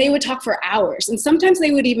 And they would talk for hours. And sometimes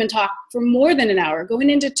they would even talk for more than an hour,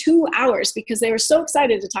 going into 2 hours, because they were so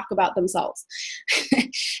excited to talk about themselves.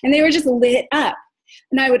 And they were just lit up.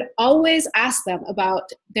 And I would always ask them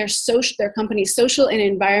about their company's social and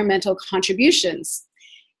environmental contributions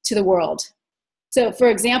to the world. So for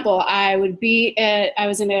example, I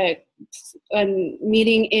was in a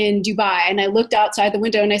meeting in Dubai, and I looked outside the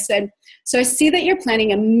window and I said, so I see that you're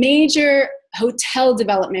planning a major hotel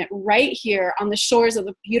development right here on the shores of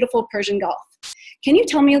the beautiful Persian Gulf. Can you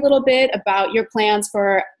tell me a little bit about your plans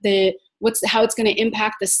for how it's going to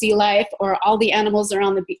impact the sea life or all the animals that are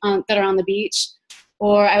on the beach?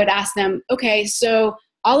 Or I would ask them, okay, so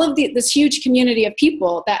all of this huge community of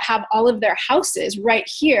people that have all of their houses right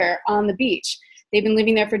here on the beach, they've been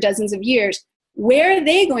living there for dozens of years. Where are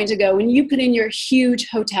they going to go when you put in your huge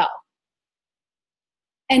hotel?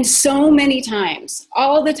 And so many times,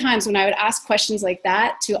 all the times when I would ask questions like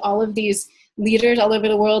that to all of these leaders all over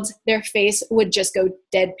the world, their face would just go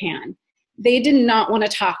deadpan. They did not want to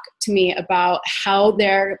talk to me about how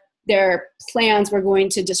their plans were going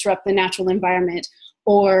to disrupt the natural environment,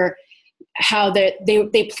 or how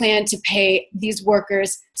they plan to pay these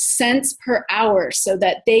workers cents per hour so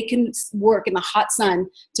that they can work in the hot sun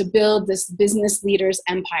to build this business leader's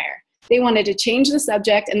empire. They wanted to change the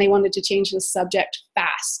subject, and they wanted to change the subject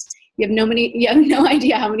fast. You have no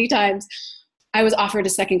idea how many times I was offered a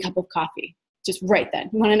second cup of coffee, just right then.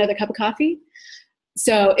 You want another cup of coffee?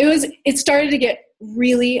 So it started to get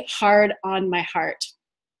really hard on my heart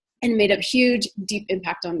and made a huge, deep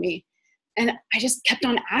impact on me. And I just kept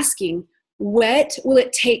on asking, what will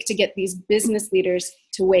it take to get these business leaders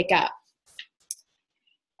to wake up?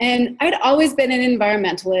 And I'd always been an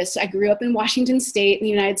environmentalist. I grew up in Washington State in the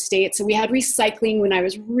United States. So we had recycling when I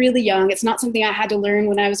was really young. It's not something I had to learn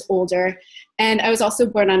when I was older. And I was also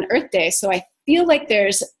born on Earth Day. So I feel like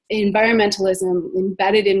there's environmentalism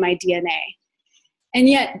embedded in my DNA. And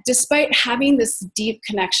yet, despite having this deep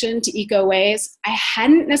connection to eco ways, I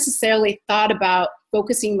hadn't necessarily thought about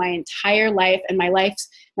focusing my entire life and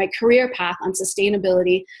my career path on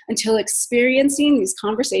sustainability until experiencing these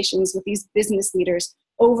conversations with these business leaders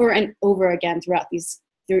over and over again throughout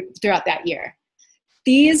that year.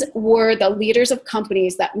 These were the leaders of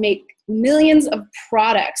companies that make millions of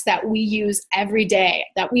products that we use every day,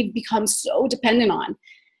 that we've become so dependent on.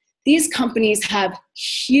 These companies have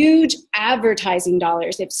huge advertising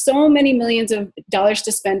dollars. They have so many millions of dollars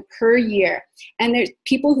to spend per year. And there's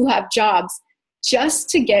people who have jobs just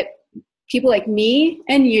to get people like me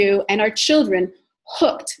and you and our children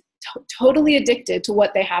hooked, totally addicted to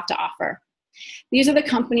what they have to offer. These are the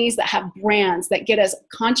companies that have brands that get us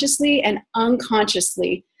consciously and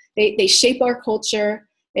unconsciously. They shape our culture.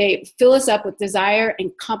 They fill us up with desire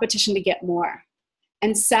and competition to get more.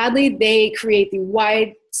 And sadly, they create the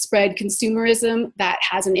widespread consumerism that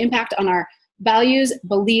has an impact on our values,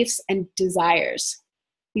 beliefs, and desires.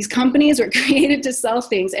 These companies were created to sell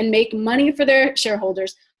things and make money for their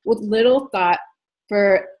shareholders with little thought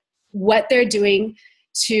for what they're doing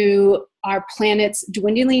to our planet's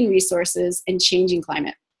dwindling resources and changing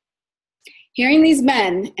climate. Hearing these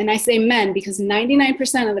men, and I say men because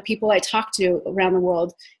 99% of the people I talked to around the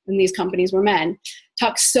world in these companies were men,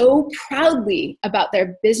 talk so proudly about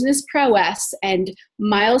their business prowess and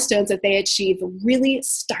milestones that they achieved really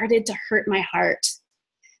started to hurt my heart.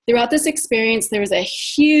 Throughout this experience, there was a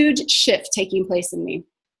huge shift taking place in me.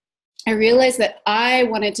 I realized that I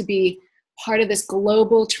wanted to be part of this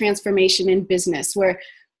global transformation in business where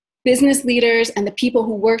business leaders and the people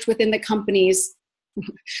who worked within the companies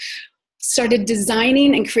started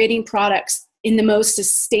designing and creating products in the most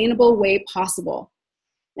sustainable way possible.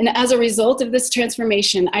 And as a result of this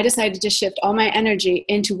transformation, I decided to shift all my energy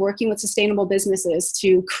into working with sustainable businesses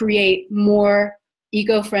to create more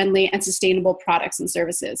eco-friendly and sustainable products and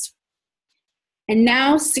services. And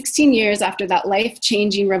now, 16 years after that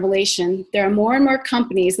life-changing revelation, there are more and more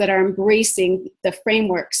companies that are embracing the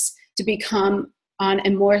frameworks to become on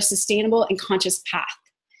a more sustainable and conscious path.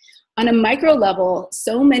 On a micro level,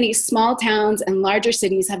 so many small towns and larger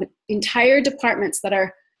cities have entire departments that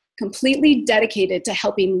are completely dedicated to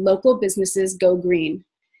helping local businesses go green.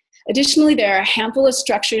 Additionally, there are a handful of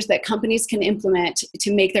structures that companies can implement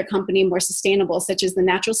to make their company more sustainable, such as the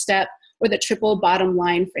natural step or the triple bottom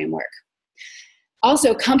line framework.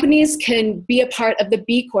 Also, companies can be a part of the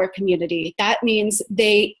B Corp community. That means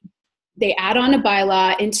they add on a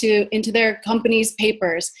bylaw into their company's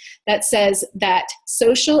papers that says that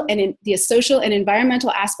the social and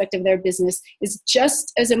environmental aspect of their business is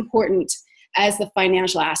just as important as the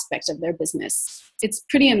financial aspect of their business. It's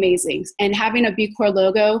pretty amazing. And having a B Corp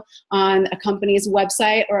logo on a company's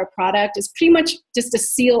website or a product is pretty much just a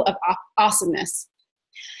seal of awesomeness.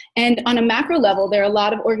 And on a macro level, there are a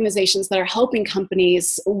lot of organizations that are helping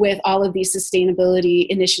companies with all of these sustainability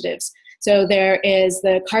initiatives. So there is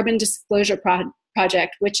the Carbon Disclosure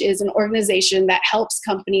Project, which is an organization that helps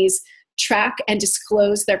companies track and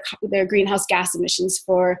disclose their greenhouse gas emissions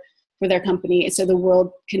for their company, so the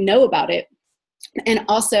world can know about it. And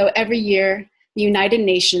also every year, the United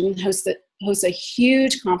Nations hosts a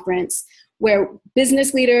huge conference where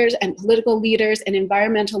business leaders and political leaders and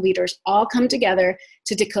environmental leaders all come together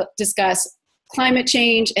to discuss climate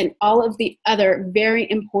change and all of the other very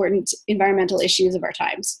important environmental issues of our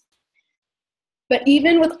times. But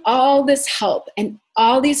even with all this help and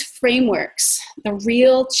all these frameworks, the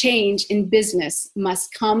real change in business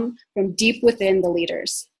must come from deep within the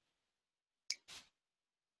leaders.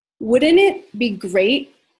 Wouldn't it be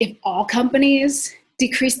great if all companies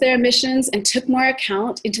decreased their emissions and took more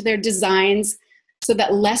account into their designs so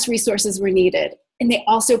that less resources were needed? And they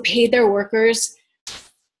also paid their workers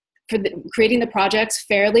for creating the projects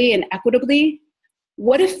fairly and equitably?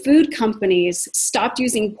 What if food companies stopped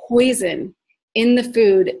using poison in the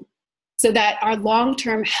food so that our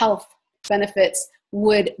long-term health benefits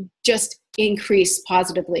would just increase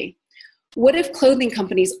positively? What if clothing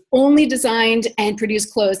companies only designed and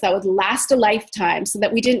produced clothes that would last a lifetime so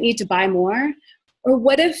that we didn't need to buy more? Or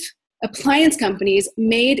what if appliance companies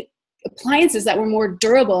made appliances that were more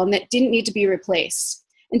durable and that didn't need to be replaced?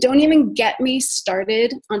 And don't even get me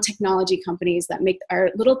started on technology companies that make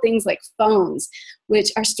our little things like phones, which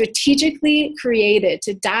are strategically created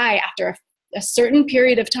to die after a certain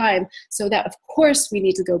period of time, so that of course we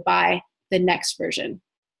need to go buy the next version.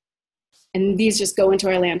 And these just go into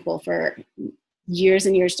our landfill for years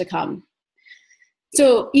and years to come.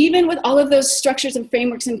 So even with all of those structures and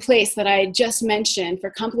frameworks in place that I just mentioned for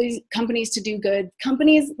companies to do good,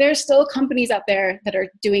 there are still companies out there that are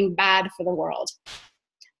doing bad for the world.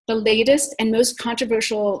 The latest and most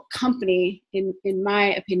controversial company, in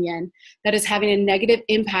my opinion, that is having a negative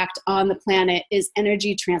impact on the planet is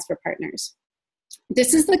Energy Transfer Partners.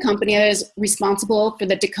 This is the company that is responsible for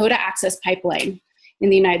the Dakota Access Pipeline in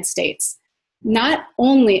the United States. Not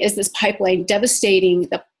only is this pipeline devastating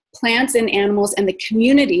the plants and animals and the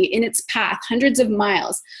community in its path, hundreds of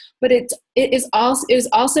miles, but it is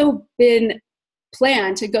also been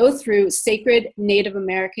planned to go through sacred Native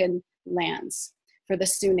American lands for the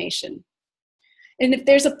Sioux Nation. And if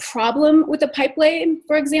there's a problem with the pipeline,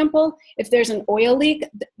 for example, if there's an oil leak,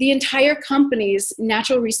 the entire company's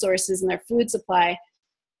natural resources and their food supply,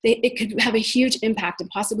 it could have a huge impact and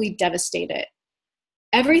possibly devastate it.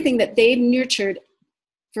 Everything that they've nurtured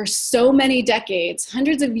for so many decades,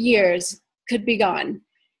 hundreds of years, could be gone.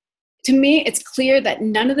 To me, it's clear that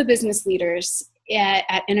none of the business leaders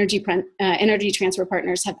at Energy Transfer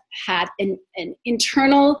Partners have had an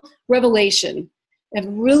internal revelation, have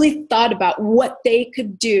really thought about what they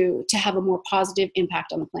could do to have a more positive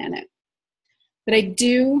impact on the planet. But I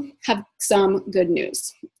do have some good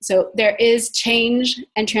news. So there is change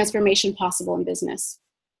and transformation possible in business.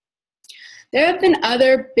 There have been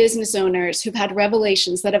other business owners who've had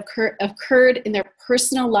revelations that have occurred in their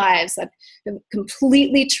personal lives that have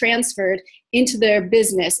completely transferred into their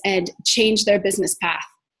business and changed their business path.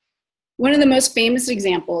 One of the most famous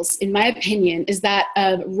examples, in my opinion, is that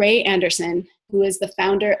of Ray Anderson, who is the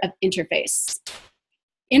founder of Interface.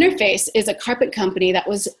 Interface is a carpet company that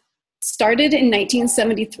was started in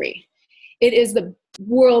 1973. It is the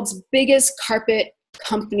world's biggest carpet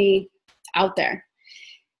company out there.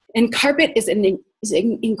 And carpet is it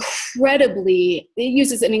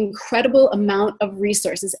uses an incredible amount of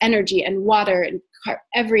resources, energy and water and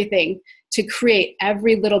everything to create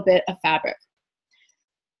every little bit of fabric.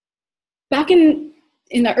 Back in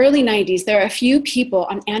the early 90s, there are a few people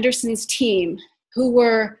on Anderson's team who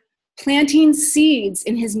were planting seeds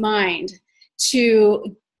in his mind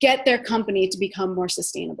to get their company to become more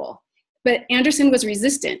sustainable. But Anderson was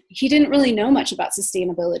resistant. He didn't really know much about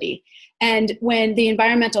sustainability. And when the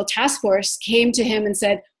environmental task force came to him and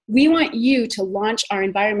said, "We want you to launch our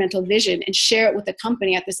environmental vision and share it with the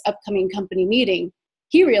company at this upcoming company meeting,"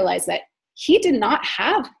 he realized that he did not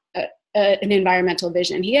have an environmental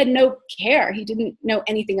vision. He had no care. He didn't know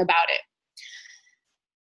anything about it.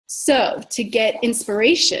 So to get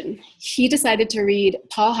inspiration, he decided to read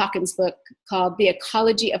Paul Hawken's book called The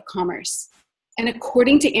Ecology of Commerce. And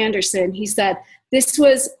according to Anderson, he said this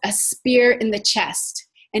was a spear in the chest.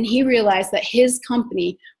 And he realized that his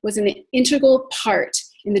company was an integral part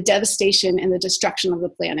in the devastation and the destruction of the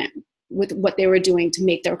planet with what they were doing to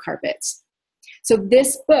make their carpets. So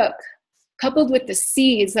this book, coupled with the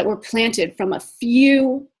seeds that were planted from a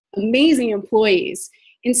few amazing employees,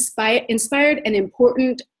 inspired an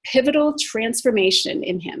important pivotal transformation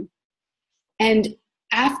in him. And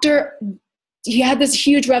after he had this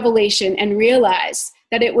huge revelation and realized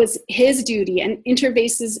that it was his duty and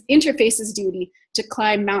Interface's duty to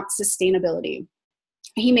climb Mount Sustainability,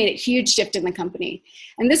 he made a huge shift in the company.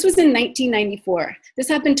 And this was in 1994. This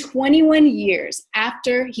happened 21 years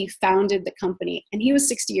after he founded the company, and he was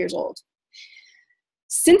 60 years old.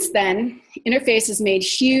 Since then, Interface has made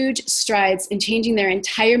huge strides in changing their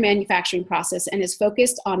entire manufacturing process and is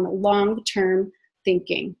focused on long-term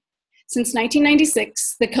thinking. Since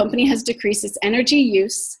 1996, the company has decreased its energy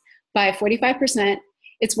use by 45%,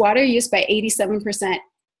 its water use by 87%,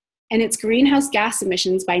 and its greenhouse gas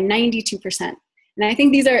emissions by 92%. And I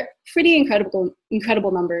think these are pretty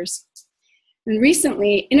incredible numbers. And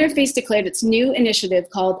recently, Interface declared its new initiative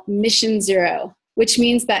called Mission Zero, which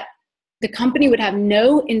means that the company would have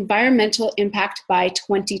no environmental impact by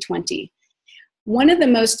 2020. One of the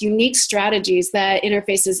most unique strategies that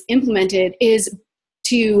Interface has implemented is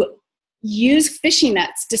to use fishing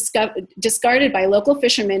nets discarded by local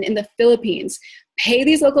fishermen in the Philippines, pay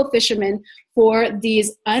these local fishermen for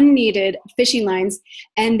these unneeded fishing lines,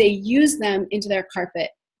 and they use them into their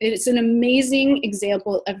carpet. It's an amazing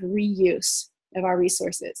example of reuse of our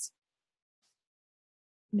resources.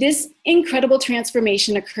 This incredible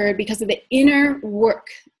transformation occurred because of the inner work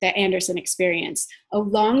that Anderson experienced,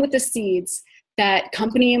 along with the seeds that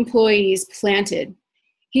company employees planted.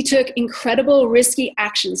 He took incredible risky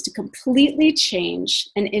actions to completely change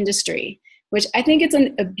an industry, which I think it's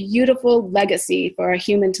a beautiful legacy for a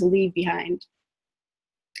human to leave behind.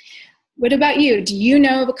 What about you? Do you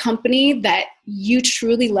know of a company that you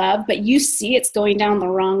truly love, but you see it's going down the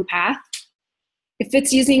wrong path? If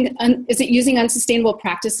it's is it using unsustainable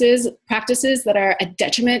practices that are a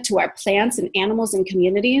detriment to our plants and animals and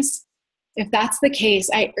communities? If that's the case,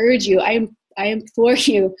 I urge you, I implore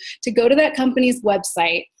you to go to that company's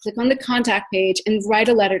website, click on the contact page, and write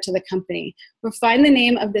a letter to the company, or find the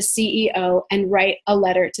name of the CEO and write a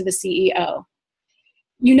letter to the CEO.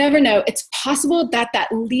 You never know. It's possible that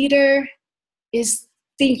that leader is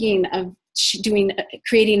thinking of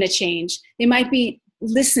creating a change. They might be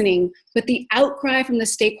listening, but the outcry from the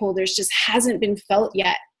stakeholders just hasn't been felt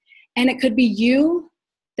yet. And it could be you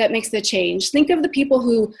that makes the change. Think of the people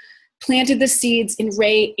who planted the seeds in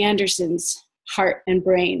Ray Anderson's heart and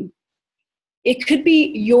brain. It could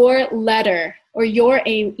be your letter or your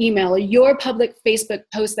email or your public Facebook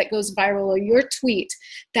post that goes viral or your tweet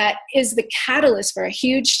that is the catalyst for a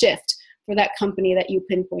huge shift for that company that you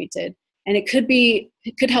pinpointed. And it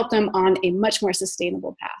could help them on a much more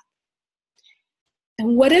sustainable path.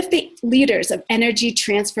 And what if the leaders of Energy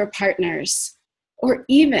Transfer Partners, or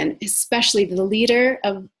even especially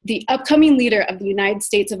the upcoming leader of the United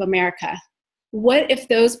States of America, what if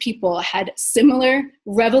those people had similar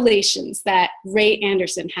revelations that Ray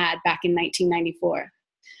Anderson had back in 1994?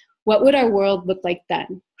 What would our world look like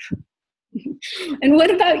then? And what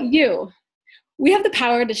about you? We have the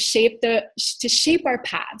power to shape our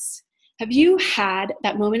paths. Have you had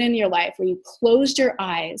that moment in your life where you closed your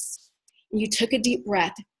eyes and you took a deep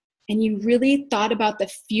breath and you really thought about the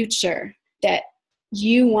future that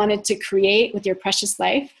you wanted to create with your precious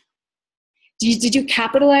life? Did you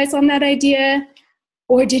capitalize on that idea,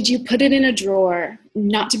 or did you put it in a drawer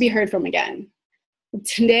not to be heard from again?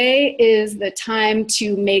 Today is the time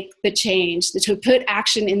to make the change, to put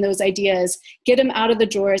action in those ideas, get them out of the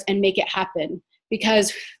drawers and make it happen.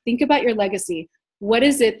 Because think about your legacy. What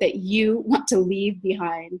is it that you want to leave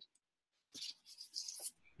behind?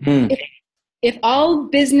 If all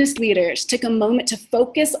business leaders took a moment to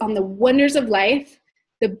focus on the wonders of life,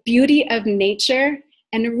 the beauty of nature,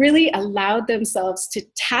 and really allowed themselves to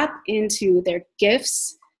tap into their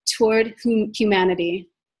gifts toward humanity,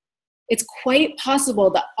 it's quite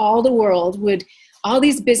possible that all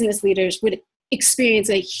these business leaders would experience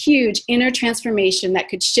a huge inner transformation that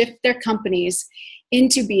could shift their companies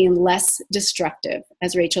into being less destructive,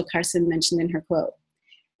 as Rachel Carson mentioned in her quote.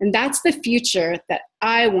 And that's the future that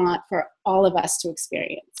I want for all of us to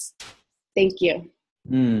experience. Thank you.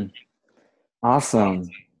 Awesome.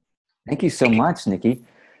 Thank you so much, Nikki.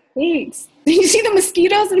 Thanks. Did you see the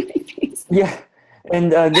mosquitoes in my face? Yeah.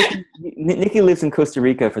 And Nikki lives in Costa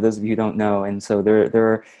Rica, for those of you who don't know, and so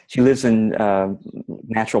she lives in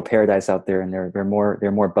natural paradise out there, and there are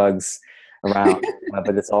more bugs around,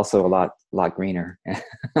 but it's also a lot greener.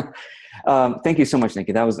 Thank you so much,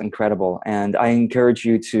 Nikki. That was incredible, and I encourage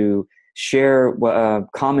you to share,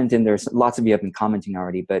 comment in there. Lots of you have been commenting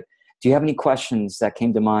already, but do you have any questions that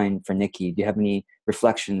came to mind for Nikki? Do you have any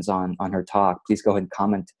reflections on her talk? Please go ahead and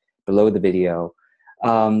comment below the video.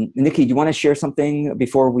 Nikki, do you want to share something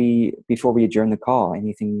before we adjourn the call?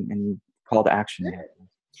 Any call to action?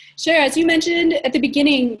 Sure. As you mentioned at the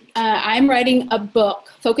beginning, I'm writing a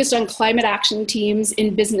book focused on climate action teams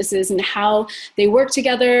in businesses and how they work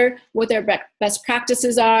together, what their best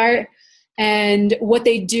practices are, and what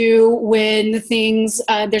they do when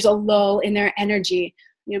there's a lull in their energy.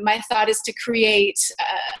 My thought is to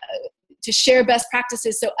share best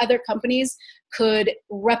practices so other companies could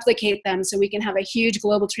replicate them, so we can have a huge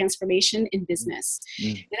global transformation in business.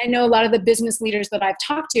 And I know a lot of the business leaders that I've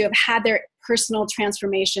talked to have had their personal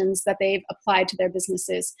transformations that they've applied to their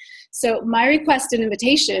businesses. So my request and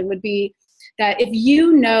invitation would be that if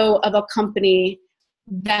you know of a company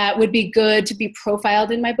that would be good to be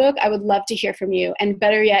profiled in my book, I would love to hear from you. And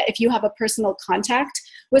better yet, if you have a personal contact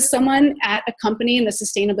with someone at a company in the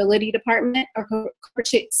sustainability department or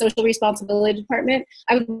corporate social responsibility department,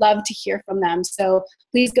 I would love to hear from them. So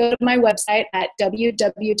please go to my website at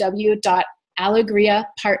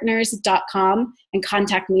www.alegriapartners.com and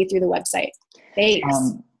contact me through the website. Thanks.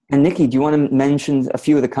 And Nikki, do you want to mention a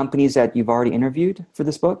few of the companies that you've already interviewed for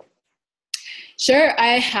this book? Sure,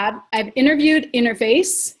 I've interviewed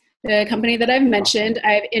Interface, the company that I've mentioned.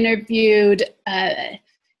 I've interviewed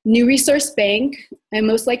New Resource Bank. I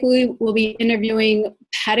most likely will be interviewing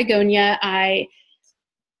Patagonia. I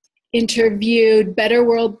interviewed Better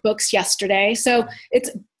World Books yesterday. So it's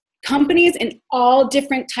companies in all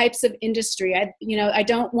different types of industry. I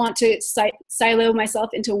don't want to silo myself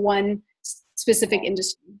into one specific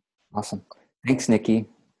industry. Awesome. Thanks, Nikki.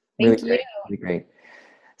 Thank you. Really great.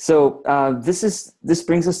 So this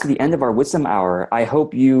brings us to the end of our Wisdom Hour. I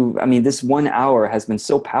hope this 1 hour has been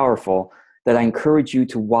so powerful that I encourage you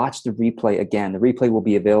to watch the replay again. The replay will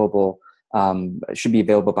be available, should be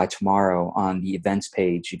available by tomorrow on the events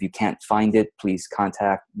page. If you can't find it, please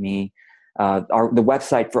contact me. The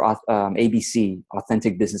website for ABC,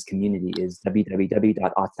 Authentic Business Community, is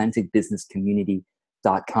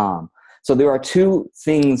www.authenticbusinesscommunity.com. So there are two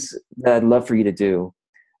things that I'd love for you to do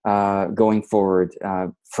going forward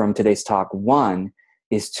from today's talk. One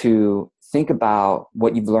is to think about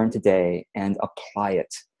what you've learned today and apply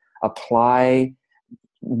it. Apply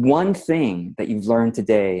one thing that you've learned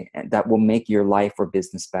today that will make your life or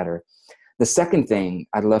business better. The second thing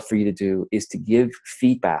I'd love for you to do is to give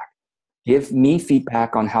feedback. Give me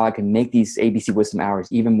feedback on how I can make these ABC Wisdom Hours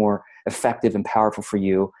even more effective and powerful for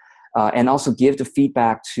you. And also give the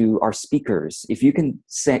feedback to our speakers. If you can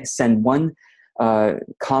send one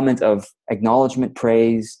comment of acknowledgement,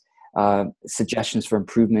 praise, suggestions for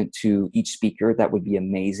improvement to each speaker, that would be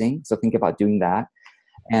amazing. So think about doing that.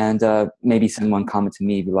 And maybe send one comment to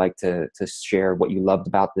me if you'd like to share what you loved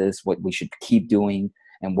about this, what we should keep doing,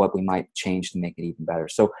 and what we might change to make it even better.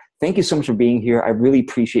 So thank you so much for being here. I really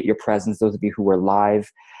appreciate your presence, those of you who are live.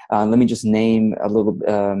 Let me just name a little,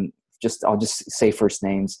 I'll just say first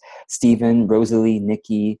names: Stephen, Rosalie,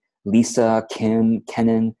 Nikki, Lisa, Kim,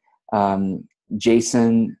 Kenan,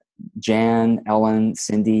 Jason, Jan, Ellen,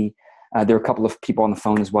 Cindy. There are a couple of people on the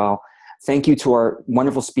phone as well. Thank you to our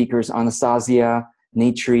wonderful speakers, Anastasia,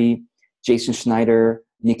 Netri, Jason Schneider,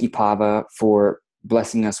 Nikki, Pava, for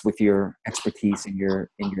blessing us with your expertise and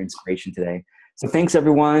your inspiration today. So thanks,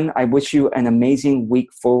 everyone. I wish you an amazing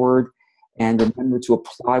week forward. And remember to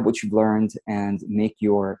apply what you've learned and make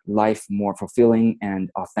your life more fulfilling and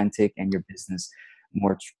authentic, and your business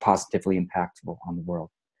more positively impactful on the world.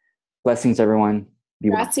 Blessings, everyone.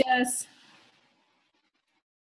 Be well. Gracias.